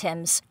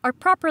items are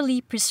properly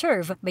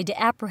preserved by the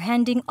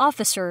apprehending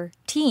officer,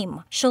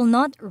 team, shall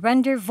not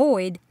render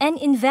void and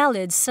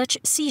invalid such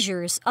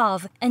seizures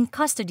of and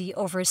custody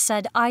over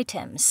said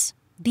items.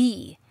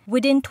 B.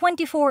 Within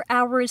 24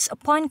 hours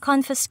upon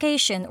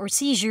confiscation or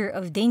seizure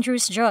of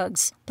dangerous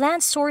drugs,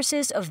 plant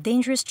sources of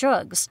dangerous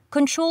drugs,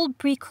 controlled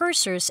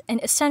precursors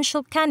and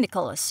essential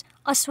chemicals,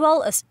 as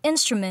well as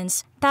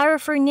instruments,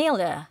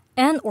 paraphernalia,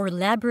 and/or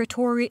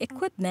laboratory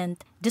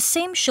equipment, the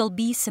same shall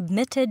be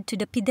submitted to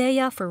the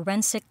PDEA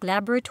Forensic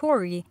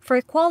Laboratory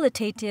for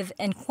qualitative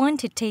and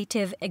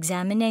quantitative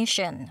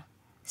examination.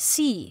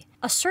 C.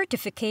 A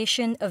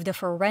certification of the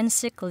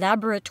forensic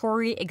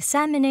laboratory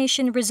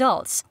examination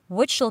results,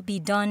 which shall be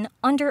done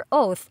under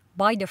oath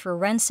by the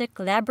forensic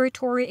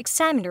laboratory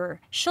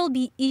examiner, shall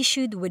be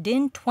issued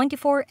within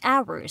 24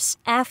 hours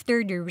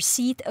after the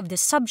receipt of the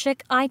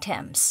subject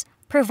items,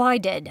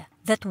 provided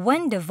that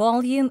when the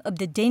volume of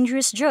the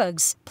dangerous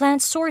drugs,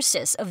 plant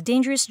sources of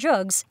dangerous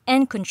drugs,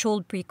 and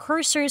controlled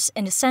precursors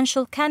and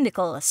essential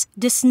chemicals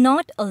does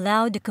not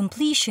allow the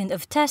completion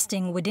of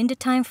testing within the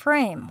time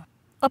frame,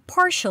 a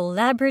partial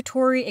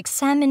laboratory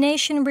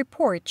examination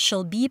report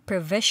shall be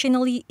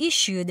provisionally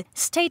issued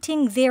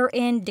stating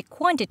therein the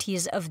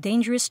quantities of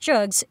dangerous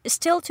drugs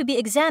still to be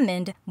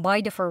examined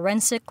by the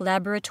forensic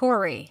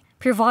laboratory,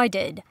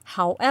 provided,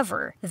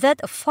 however,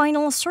 that a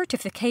final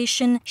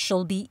certification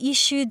shall be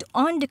issued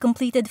on the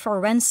completed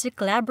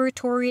forensic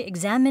laboratory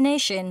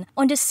examination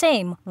on the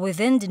same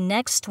within the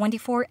next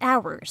 24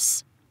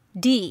 hours.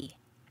 D.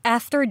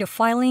 After the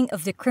filing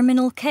of the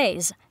criminal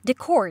case, the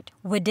court,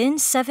 within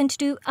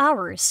 72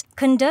 hours,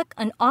 conduct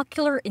an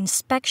ocular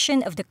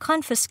inspection of the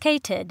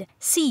confiscated,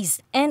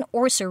 seized,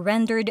 and/or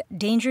surrendered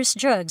dangerous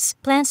drugs,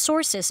 plant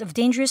sources of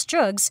dangerous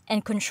drugs,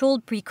 and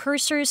controlled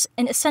precursors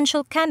and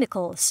essential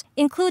chemicals,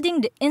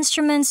 including the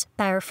instruments,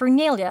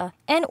 paraphernalia,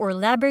 and/or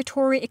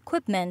laboratory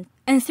equipment,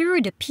 and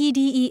through the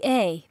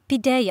PDEA,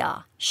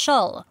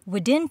 shall,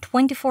 within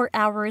 24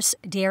 hours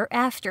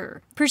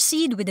thereafter,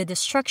 proceed with the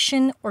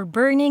destruction or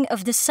burning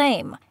of the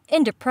same,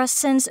 in the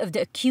presence of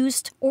the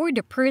accused or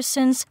the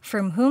persons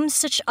from whom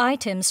such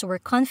items were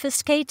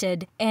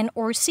confiscated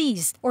and/or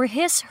seized, or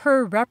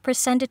his/her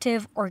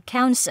representative or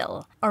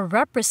counsel, a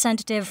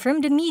representative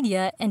from the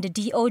media and the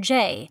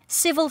DOJ,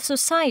 civil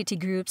society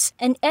groups,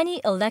 and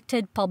any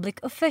elected public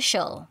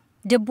official.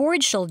 The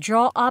Board shall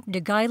draw up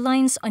the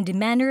guidelines on the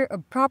manner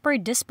of proper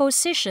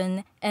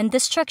disposition and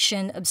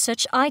destruction of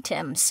such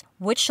items,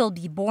 which shall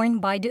be borne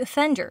by the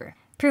offender,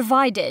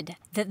 provided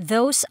that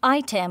those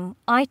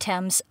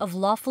items of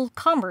lawful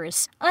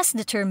commerce, as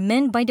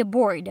determined by the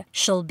Board,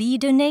 shall be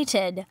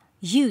donated,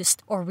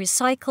 used, or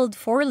recycled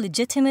for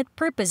legitimate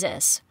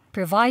purposes,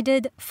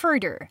 provided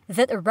further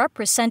that a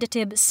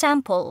representative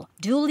sample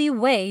duly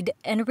weighed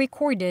and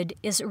recorded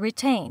is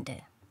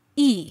retained.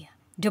 E.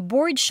 The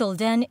Board shall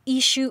then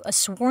issue a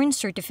sworn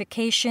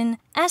certification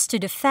as to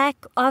the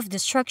fact of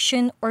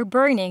destruction or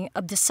burning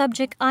of the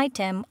subject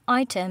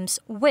items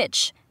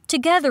which,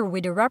 together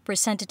with the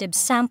representative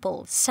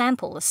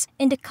samples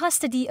in the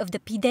custody of the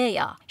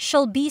PIDEA,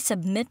 shall be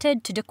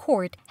submitted to the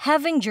court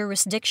having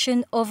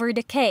jurisdiction over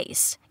the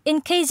case.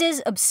 In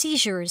cases of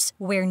seizures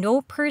where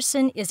no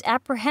person is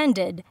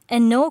apprehended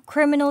and no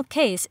criminal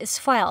case is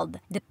filed,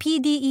 the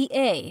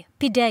PIDEA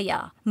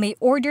may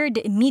order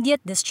the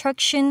immediate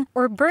destruction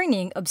or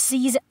burning of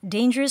seized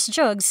dangerous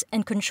drugs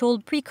and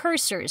controlled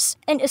precursors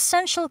and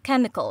essential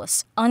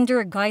chemicals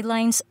under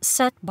guidelines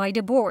set by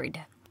the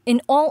Board.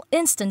 In all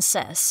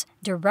instances,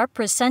 the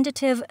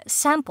representative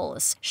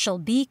samples shall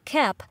be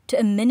kept to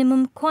a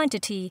minimum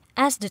quantity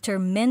as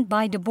determined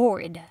by the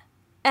Board.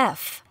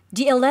 F.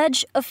 The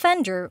alleged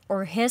offender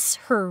or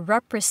his/her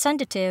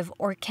representative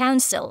or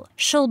counsel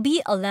shall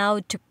be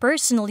allowed to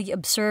personally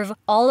observe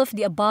all of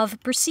the above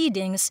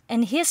proceedings,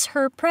 and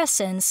his/her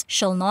presence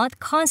shall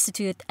not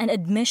constitute an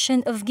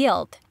admission of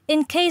guilt.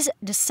 In case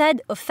the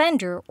said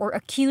offender or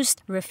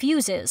accused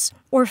refuses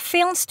or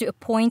fails to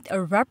appoint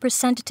a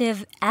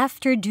representative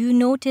after due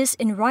notice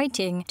in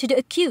writing to the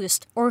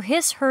accused or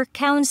his/her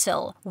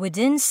counsel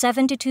within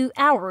 72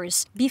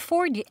 hours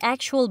before the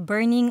actual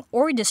burning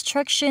or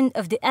destruction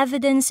of the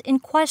evidence in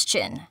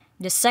question,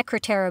 the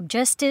Secretary of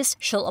Justice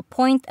shall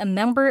appoint a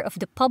member of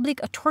the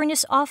Public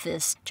Attorney's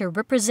Office to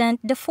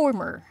represent the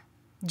former.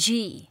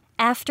 G.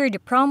 After the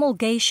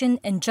promulgation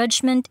and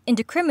judgment in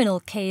the criminal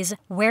case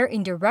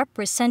wherein the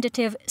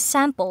representative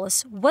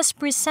samples was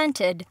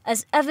presented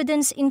as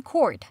evidence in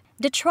court,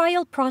 the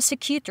trial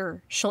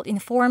prosecutor shall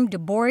inform the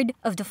Board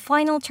of the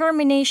final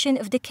termination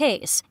of the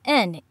case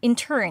and, in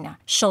turn,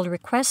 shall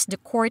request the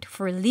court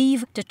for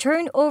leave to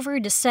turn over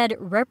the said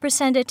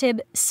representative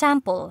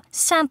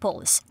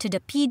samples to the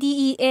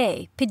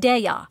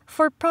PIDEA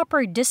for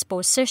proper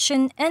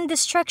disposition and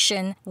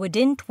destruction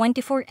within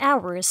 24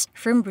 hours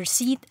from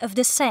receipt of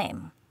the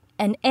same.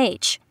 And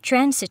H.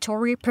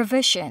 Transitory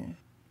provision.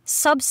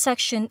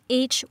 Subsection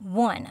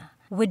H1.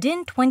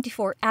 Within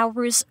 24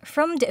 hours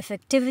from the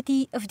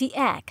effectivity of the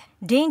Act,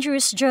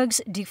 dangerous drugs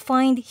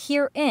defined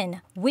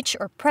herein which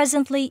are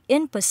presently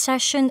in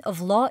possession of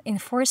law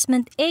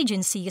enforcement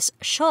agencies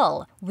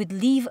shall, with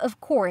leave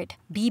of court,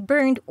 be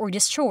burned or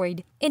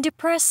destroyed in the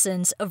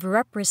presence of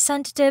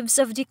representatives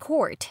of the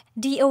court,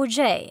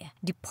 DOJ,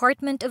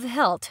 Department of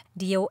Health,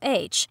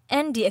 DOH,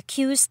 and the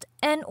accused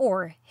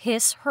and/or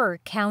his/her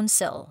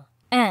counsel.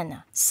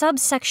 N.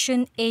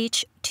 Subsection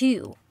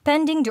H2.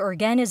 Pending the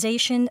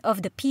organization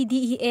of the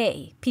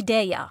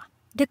PIDEA,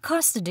 the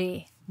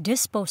custody,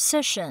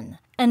 disposition,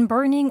 and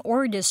burning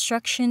or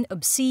destruction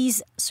of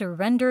seized,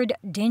 surrendered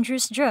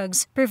dangerous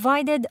drugs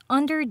provided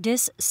under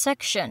this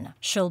section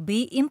shall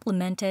be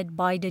implemented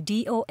by the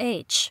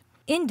DOH.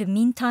 In the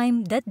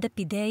meantime that the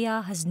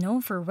PIDEA has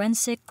no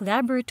forensic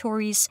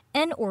laboratories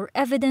and/or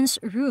evidence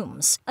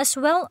rooms, as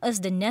well as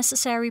the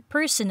necessary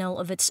personnel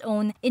of its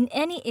own in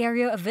any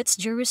area of its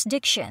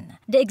jurisdiction,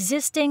 the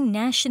existing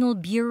National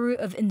Bureau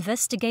of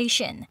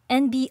Investigation,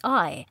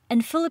 NBI,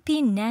 and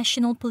Philippine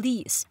National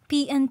Police,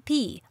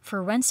 PNP,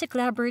 forensic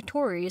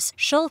laboratories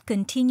shall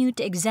continue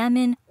to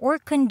examine or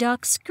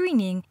conduct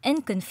screening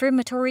and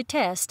confirmatory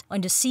tests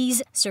on the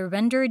seized,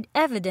 surrendered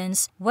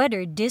evidence,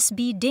 whether this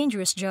be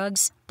dangerous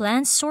drugs,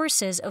 plant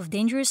sources of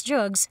dangerous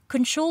drugs,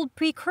 controlled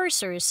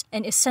precursors,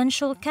 and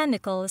essential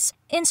chemicals,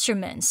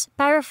 instruments,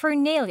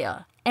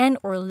 paraphernalia,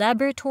 and/or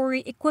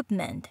laboratory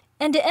equipment.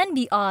 And the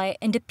NBI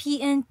and the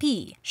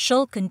PNP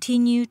shall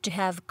continue to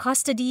have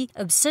custody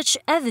of such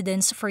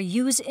evidence for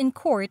use in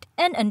court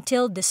and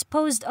until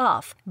disposed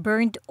of,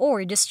 burned,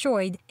 or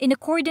destroyed in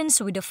accordance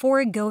with the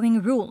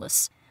foregoing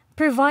rules,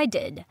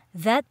 provided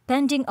that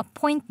pending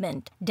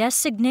appointment,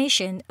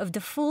 designation of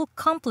the full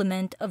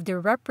complement of the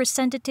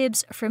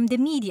representatives from the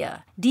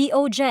media,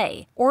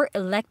 DOJ, or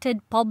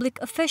elected public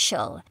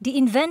official, the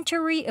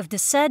inventory of the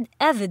said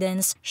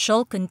evidence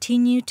shall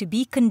continue to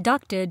be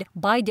conducted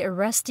by the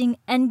arresting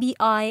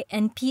NBI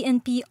and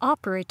PNP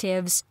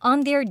operatives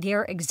under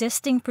their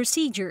existing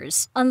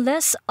procedures,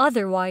 unless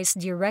otherwise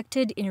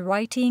directed in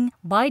writing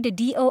by the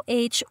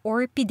DOH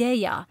or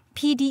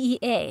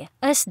PIDEA,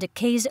 as the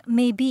case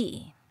may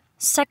be.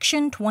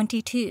 Section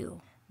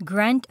 22.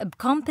 Grant of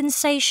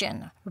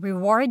compensation,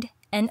 reward,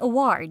 and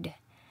award.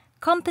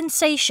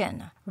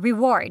 Compensation,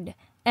 reward,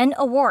 and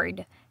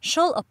award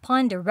shall,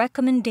 upon the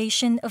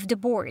recommendation of the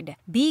Board,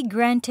 be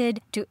granted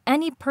to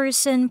any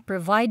person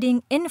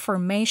providing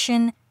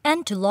information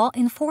and to law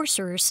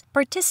enforcers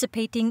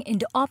participating in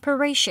the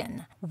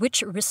operation,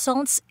 which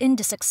results in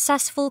the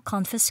successful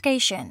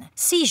confiscation,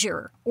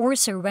 seizure, or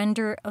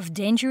surrender of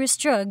dangerous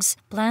drugs,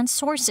 plant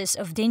sources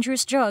of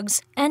dangerous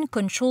drugs, and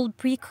controlled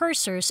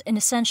precursors and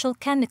essential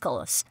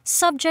chemicals,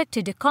 subject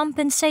to the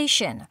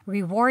compensation,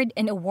 reward,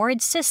 and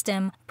award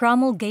system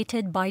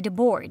promulgated by the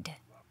Board.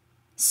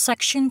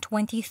 Section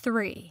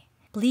 23.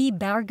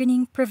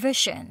 Plea-Bargaining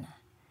Provision.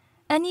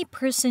 Any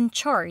person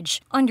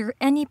charged under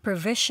any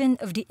provision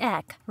of the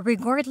Act,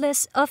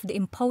 regardless of the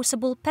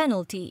imposable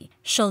penalty,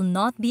 shall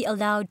not be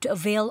allowed to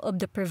avail of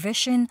the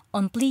provision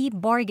on plea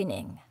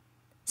bargaining.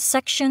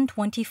 Section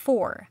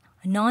 24.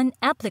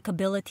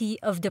 Non-applicability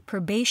of the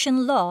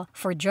probation law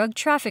for drug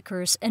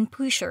traffickers and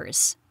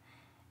pushers.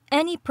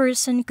 Any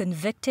person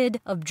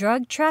convicted of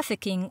drug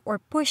trafficking or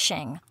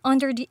pushing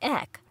under the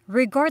Act,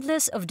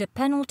 regardless of the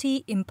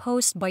penalty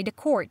imposed by the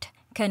court,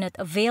 cannot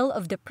avail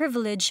of the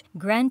privilege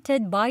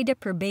granted by the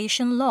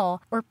probation law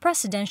or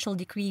Presidential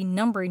Decree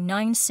No.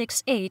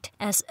 968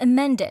 as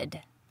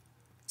amended.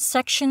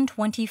 Section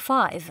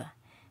 25.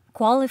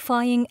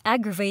 Qualifying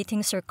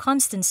aggravating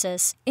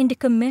circumstances in the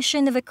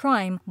commission of a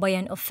crime by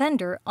an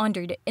offender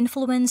under the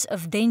influence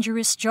of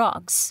dangerous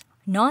drugs.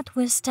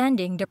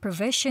 Notwithstanding the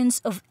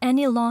provisions of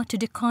any law to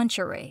the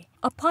contrary,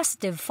 a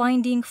positive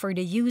finding for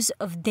the use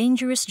of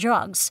dangerous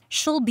drugs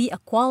shall be a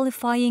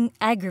qualifying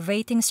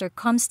aggravating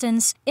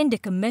circumstance in the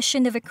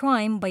commission of a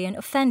crime by an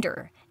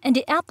offender, and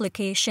the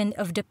application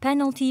of the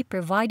penalty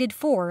provided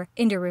for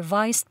in the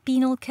revised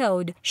penal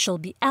code shall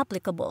be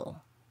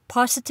applicable.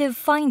 Positive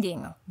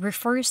finding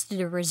refers to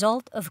the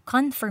result of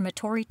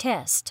confirmatory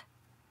test.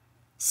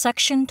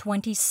 Section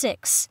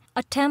 26.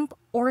 Attempt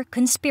or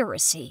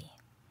conspiracy.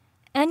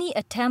 Any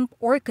attempt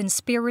or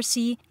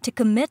conspiracy to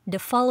commit the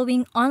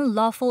following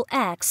unlawful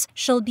acts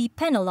shall be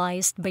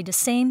penalized by the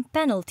same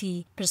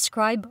penalty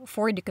prescribed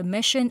for the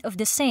commission of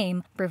the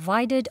same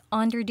provided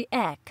under the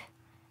Act.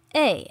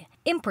 A.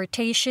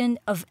 Importation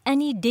of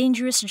any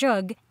dangerous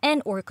drug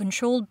and or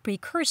controlled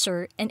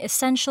precursor and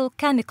essential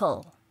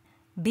chemical.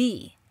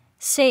 B.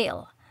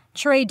 Sale,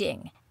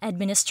 trading,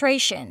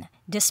 administration,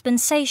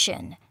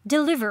 dispensation,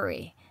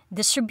 delivery,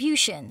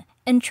 distribution,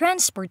 and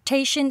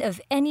transportation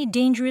of any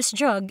dangerous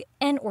drug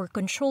and or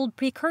controlled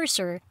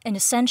precursor and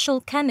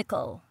essential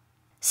chemical.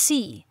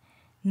 C.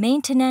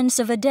 Maintenance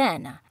of a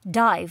den,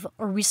 dive,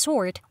 or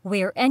resort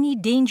where any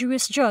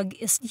dangerous drug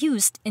is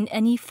used in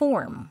any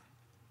form.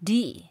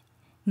 D.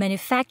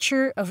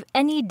 Manufacture of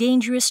any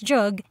dangerous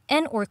drug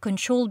and or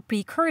controlled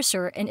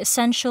precursor and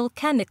essential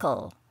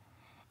chemical.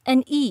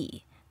 And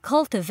E.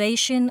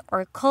 Cultivation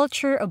or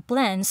culture of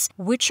plants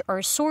which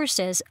are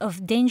sources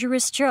of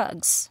dangerous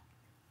drugs.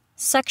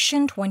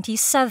 Section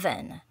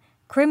 27.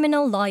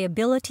 Criminal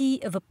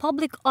liability of a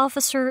public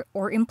officer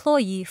or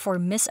employee for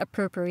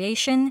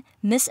misappropriation,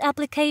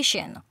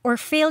 misapplication, or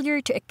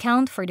failure to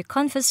account for the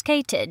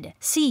confiscated,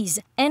 seized,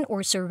 and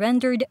or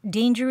surrendered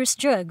dangerous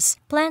drugs,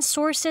 plant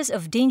sources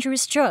of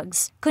dangerous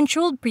drugs,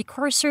 controlled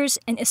precursors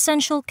and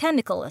essential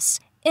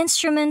chemicals,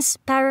 instruments,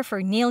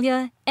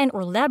 paraphernalia, and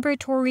or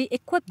laboratory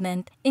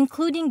equipment,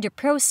 including the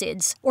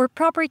proceeds or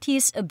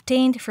properties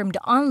obtained from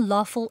the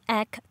unlawful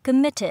act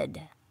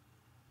committed.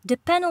 The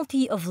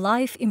penalty of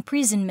life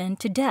imprisonment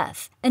to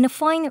death and a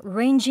fine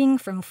ranging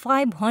from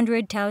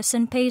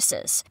 500,000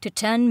 pesos to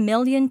 10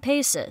 million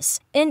pesos,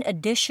 in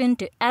addition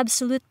to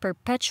absolute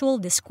perpetual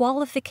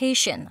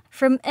disqualification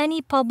from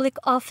any public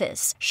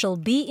office, shall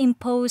be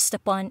imposed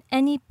upon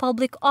any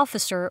public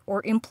officer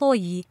or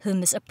employee who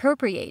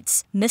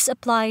misappropriates,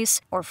 misapplies,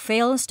 or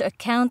fails to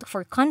account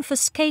for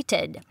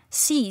confiscated,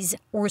 seized,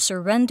 or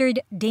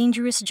surrendered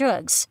dangerous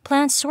drugs,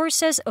 plant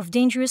sources of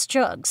dangerous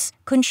drugs,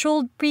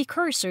 controlled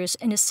precursors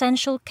and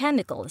essential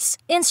chemicals,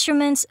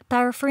 instruments,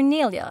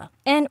 paraphernalia,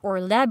 and or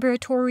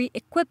laboratory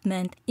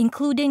equipment,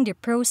 including the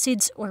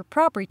proceeds or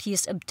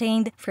properties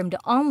obtained from the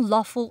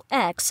unlawful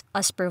acts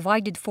as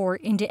provided for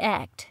in the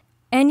Act.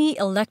 Any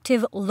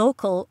elective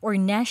local or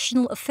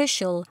national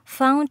official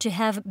found to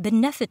have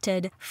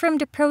benefited from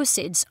the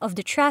proceeds of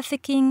the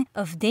trafficking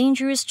of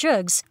dangerous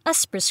drugs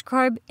as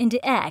prescribed in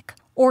the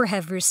Act, or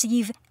have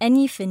received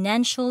any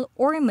financial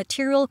or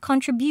material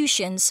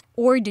contributions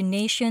or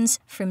donations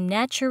from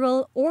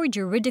natural or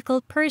juridical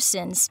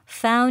persons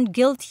found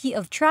guilty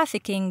of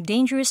trafficking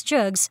dangerous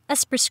drugs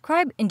as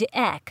prescribed in the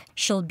Act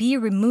shall be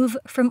removed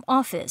from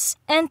office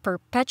and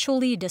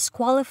perpetually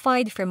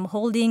disqualified from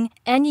holding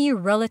any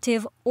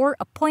relative or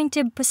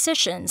appointed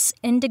positions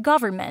in the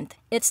government,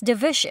 its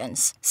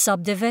divisions,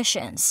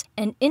 subdivisions,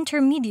 and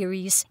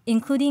intermediaries,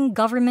 including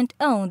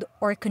government-owned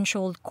or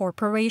controlled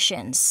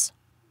corporations.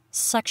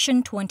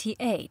 Section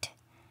 28.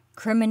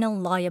 Criminal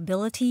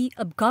liability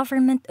of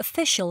government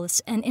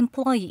officials and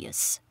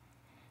employees.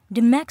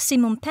 The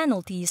maximum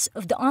penalties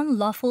of the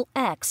unlawful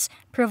acts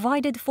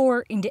provided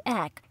for in the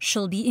Act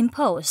shall be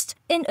imposed,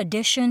 in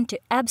addition to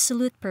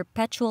absolute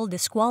perpetual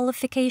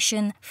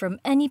disqualification from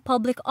any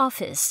public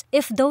office,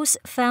 if those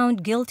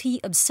found guilty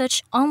of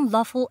such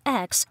unlawful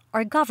acts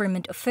are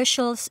government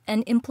officials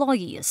and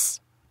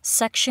employees.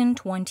 Section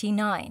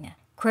 29.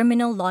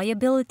 Criminal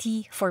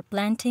liability for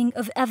planting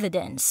of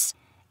evidence.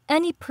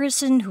 Any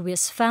person who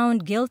is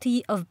found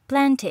guilty of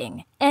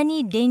planting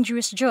any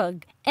dangerous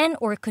drug and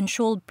or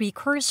controlled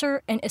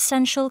precursor and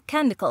essential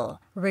chemical,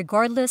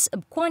 regardless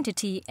of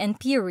quantity and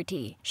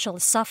purity, shall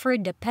suffer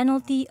the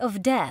penalty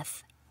of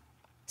death.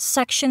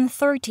 Section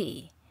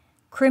 30.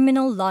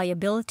 Criminal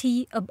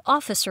liability of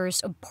officers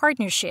of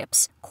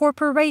partnerships,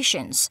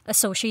 corporations,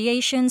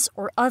 associations,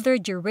 or other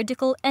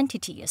juridical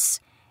entities.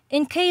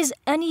 in case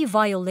any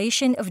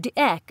violation of the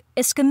Act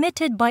is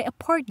committed by a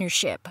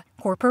partnership,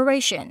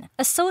 corporation,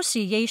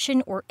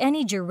 association, or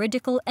any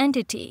juridical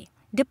entity,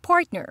 the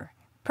partner,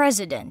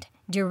 president,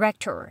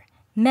 director,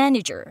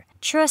 manager,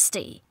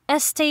 trustee,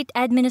 estate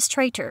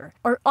administrator,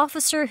 or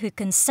officer who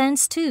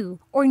consents to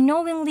or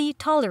knowingly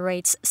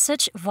tolerates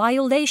such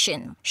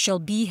violation shall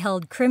be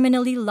held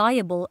criminally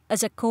liable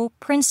as a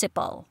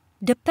co-principal.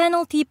 The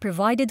penalty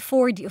provided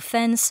for the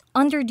offense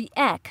under the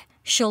Act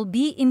shall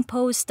be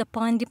imposed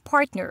upon the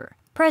partner,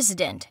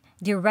 president,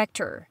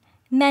 director,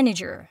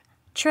 manager,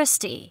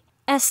 trustee,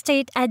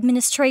 estate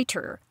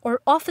administrator,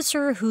 or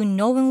officer who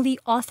knowingly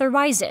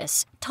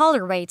authorizes,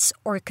 tolerates,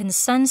 or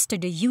consents to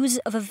the use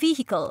of a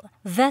vehicle,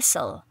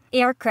 vessel,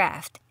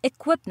 aircraft,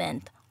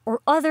 equipment, or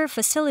other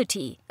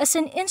facility as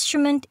an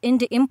instrument in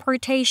the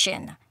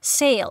importation,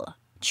 sale,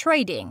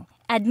 trading,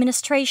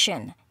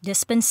 administration,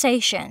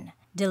 dispensation,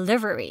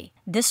 delivery,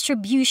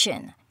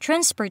 distribution,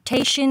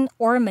 transportation,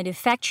 or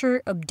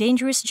manufacture of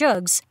dangerous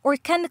drugs or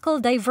chemical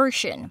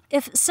diversion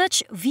if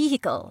such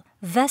vehicle,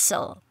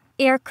 vessel,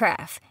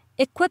 aircraft,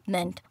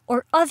 equipment,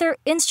 or other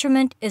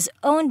instrument is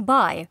owned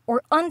by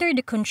or under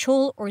the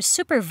control or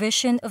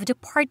supervision of the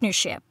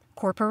partnership,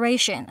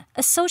 corporation,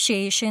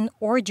 association,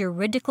 or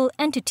juridical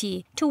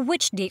entity to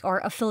which they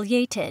are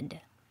affiliated.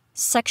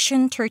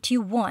 Section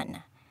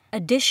 31.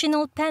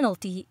 Additional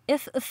penalty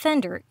if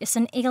offender is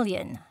an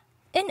alien.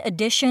 In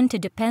addition to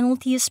the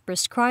penalties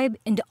prescribed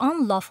in the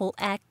Unlawful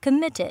Act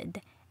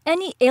committed,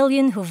 any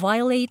alien who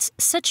violates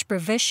such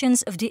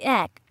provisions of the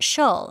Act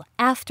shall,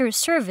 after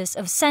service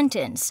of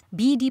sentence,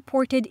 be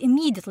deported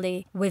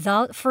immediately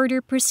without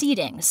further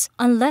proceedings,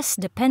 unless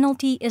the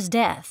penalty is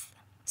death.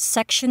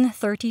 Section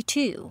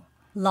 32.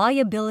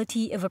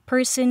 Liability of a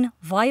person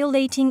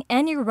violating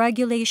any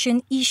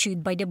regulation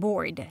issued by the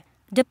Board.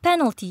 The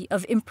penalty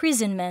of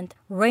imprisonment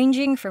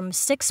ranging from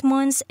 6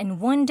 months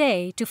and 1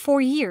 day to 4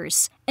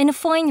 years, and a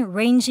fine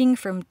ranging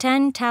from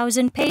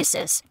 10,000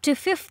 pesos to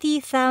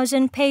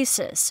 50,000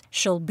 pesos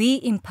shall be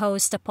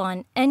imposed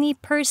upon any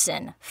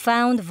person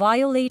found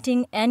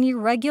violating any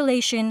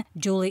regulation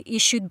duly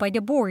issued by the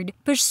Board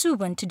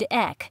pursuant to the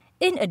Act,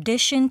 in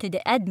addition to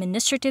the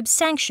administrative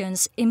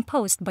sanctions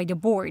imposed by the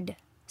Board.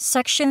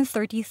 Section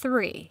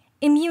 33.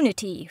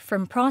 Immunity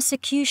from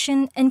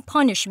prosecution and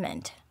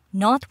punishment.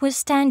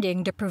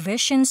 Notwithstanding the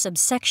provisions of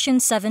Section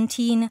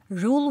 17,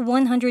 Rule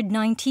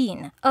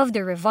 119 of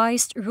the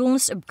Revised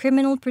Rules of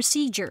Criminal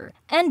Procedure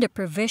and the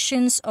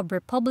provisions of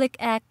Republic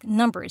Act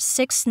No.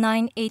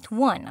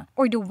 6981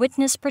 or the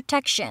Witness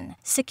Protection,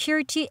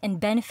 Security and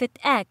Benefit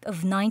Act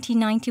of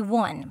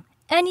 1991,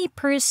 any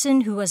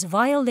person who has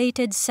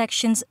violated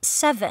Sections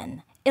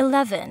 7,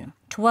 11,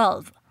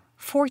 12,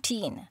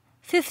 14,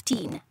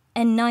 15,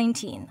 and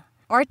 19,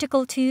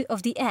 Article 2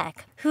 of the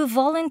Act, who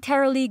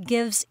voluntarily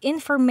gives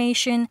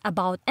information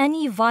about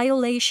any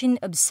violation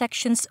of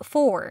Sections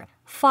 4,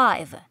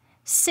 5,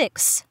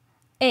 6,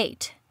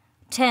 8,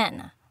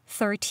 10,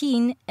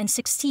 13, and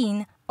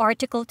 16,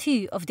 Article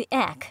 2 of the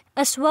Act,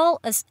 as well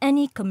as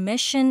any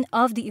commission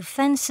of the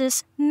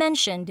offenses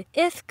mentioned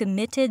if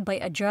committed by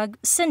a drug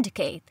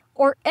syndicate,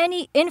 or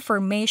any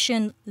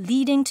information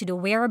leading to the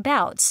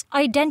whereabouts,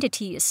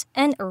 identities,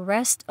 and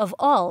arrest of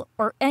all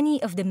or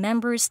any of the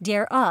members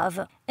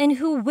thereof, and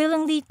who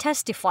willingly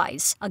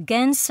testifies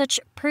against such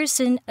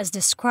person as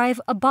described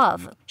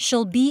above,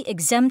 shall be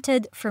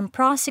exempted from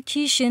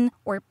prosecution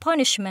or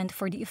punishment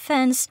for the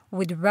offense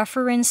with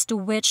reference to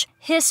which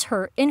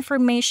his/her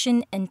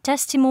information and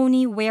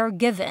testimony were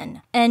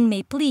given, and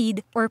may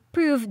plead or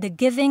prove the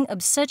giving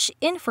of such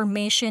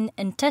information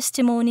and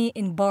testimony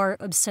in bar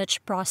of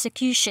such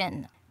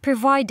prosecution,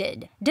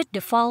 provided that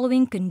the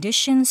following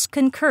conditions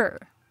concur.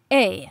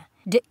 A.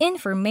 The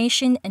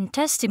information and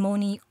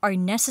testimony are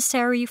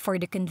necessary for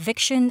the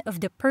conviction of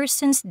the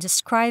persons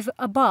described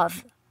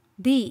above.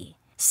 B.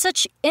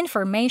 Such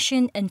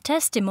information and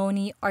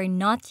testimony are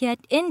not yet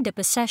in the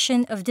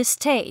possession of the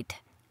state.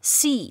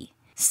 C.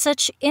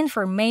 Such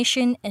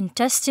information and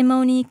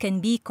testimony can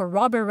be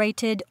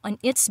corroborated on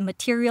its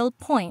material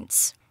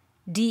points.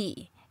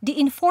 D. The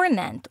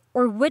informant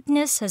or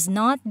witness has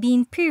not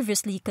been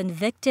previously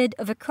convicted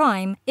of a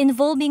crime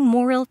involving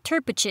moral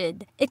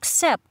turpitude,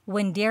 except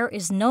when there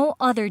is no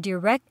other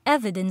direct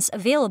evidence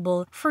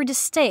available for the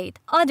state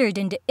other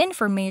than the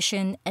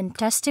information and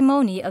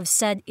testimony of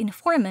said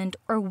informant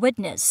or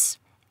witness.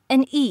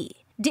 And E.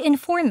 The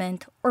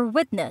informant or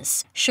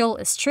witness shall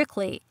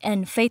strictly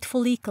and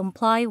faithfully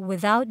comply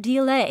without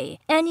delay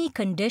any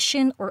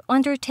condition or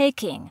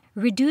undertaking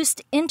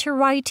reduced into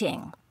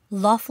writing,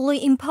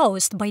 lawfully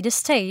imposed by the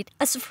state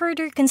as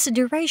further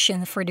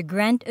consideration for the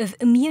grant of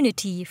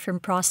immunity from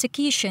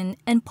prosecution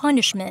and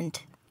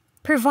punishment,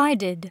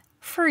 provided,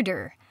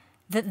 further,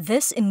 that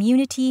this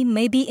immunity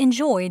may be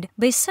enjoyed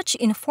by such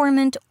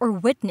informant or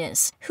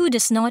witness who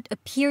does not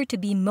appear to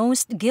be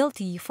most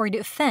guilty for the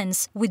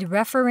offense with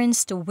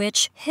reference to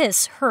which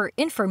his/her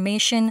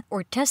information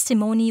or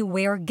testimony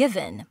were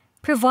given,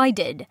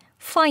 provided,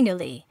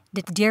 finally,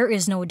 that there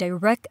is no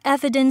direct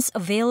evidence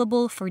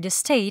available for the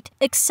state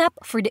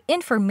except for the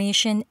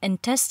information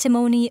and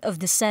testimony of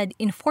the said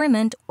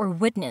informant or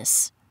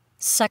witness.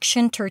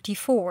 Section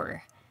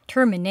 34.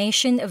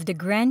 Termination of the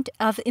grant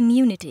of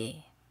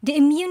immunity. The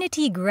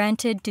immunity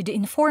granted to the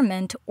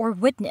informant or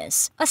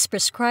witness, as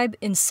prescribed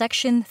in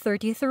Section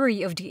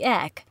 33 of the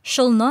Act,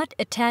 shall not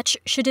attach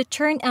should it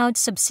turn out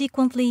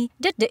subsequently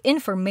that the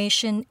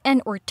information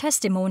and/or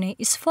testimony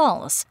is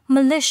false,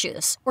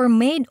 malicious, or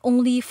made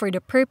only for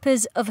the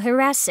purpose of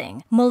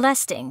harassing,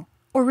 molesting,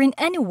 or in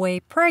any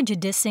way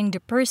prejudicing the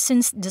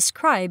persons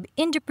described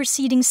in the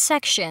preceding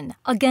section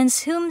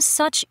against whom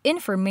such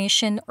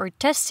information or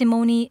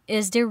testimony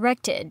is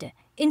directed.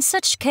 In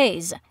such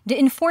case, the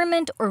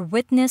informant or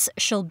witness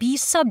shall be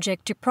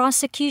subject to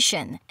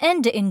prosecution,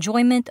 and the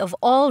enjoyment of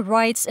all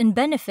rights and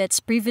benefits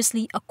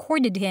previously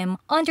accorded him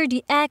under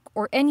the Act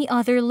or any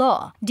other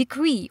law,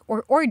 decree,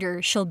 or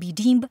order shall be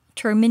deemed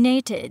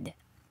terminated.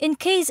 In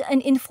case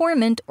an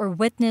informant or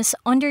witness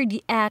under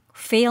the Act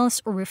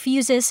fails or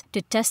refuses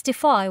to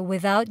testify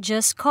without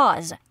just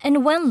cause,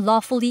 and when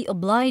lawfully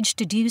obliged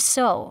to do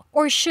so,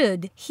 or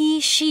should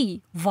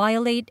he/she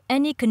violate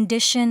any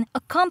condition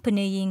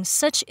accompanying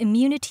such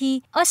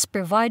immunity as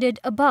provided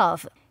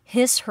above,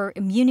 his/her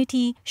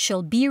immunity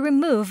shall be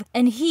removed,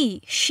 and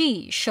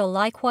he/she shall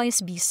likewise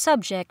be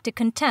subject to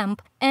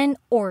contempt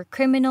and/or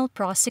criminal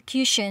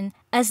prosecution,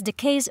 as the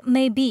case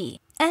may be,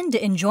 and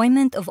the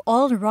enjoyment of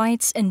all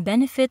rights and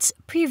benefits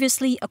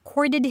previously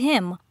accorded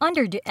him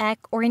under the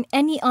Act or in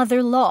any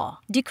other law,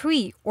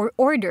 decree, or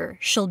order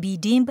shall be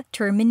deemed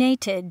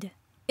terminated.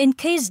 In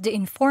case the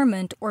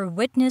informant or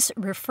witness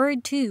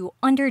referred to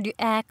under the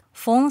Act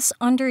falls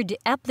under the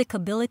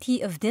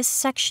applicability of this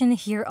section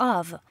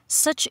hereof,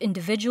 such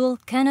individual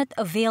cannot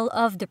avail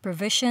of the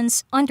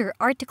provisions under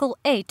Article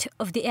 8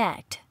 of the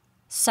Act.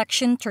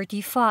 Section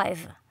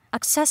 35.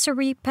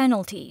 Accessory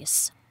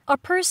penalties. A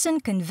person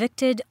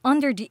convicted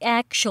under the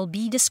Act shall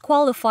be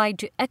disqualified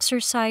to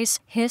exercise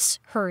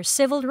his/her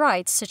civil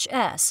rights such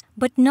as,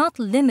 but not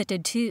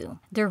limited to,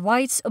 the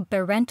rights of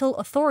parental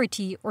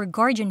authority or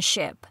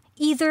guardianship,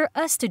 either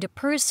as to the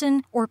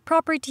person or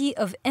property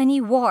of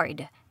any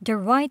ward, the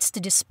rights to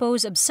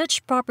dispose of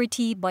such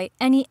property by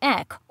any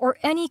act or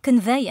any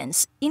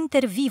conveyance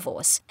inter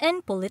vivos,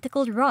 and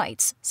political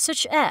rights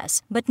such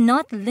as, but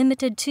not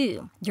limited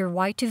to, the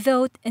right to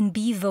vote and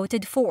be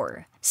voted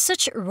for.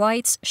 Such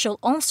rights shall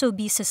also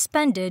be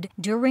suspended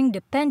during the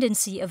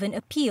pendency of an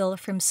appeal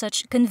from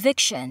such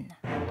conviction.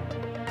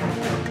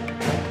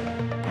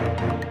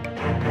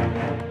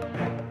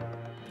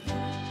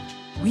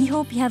 We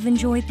hope you have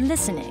enjoyed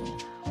listening.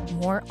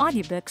 More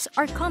audiobooks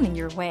are coming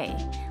your way.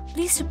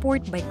 Please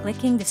support by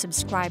clicking the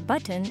subscribe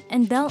button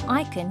and bell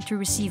icon to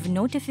receive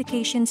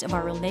notifications of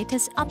our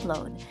latest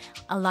upload.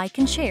 A like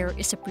and share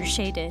is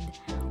appreciated.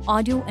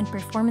 Audio and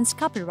performance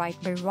copyright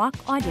by RAK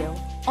Audio,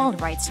 all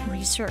rights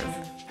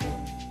reserved.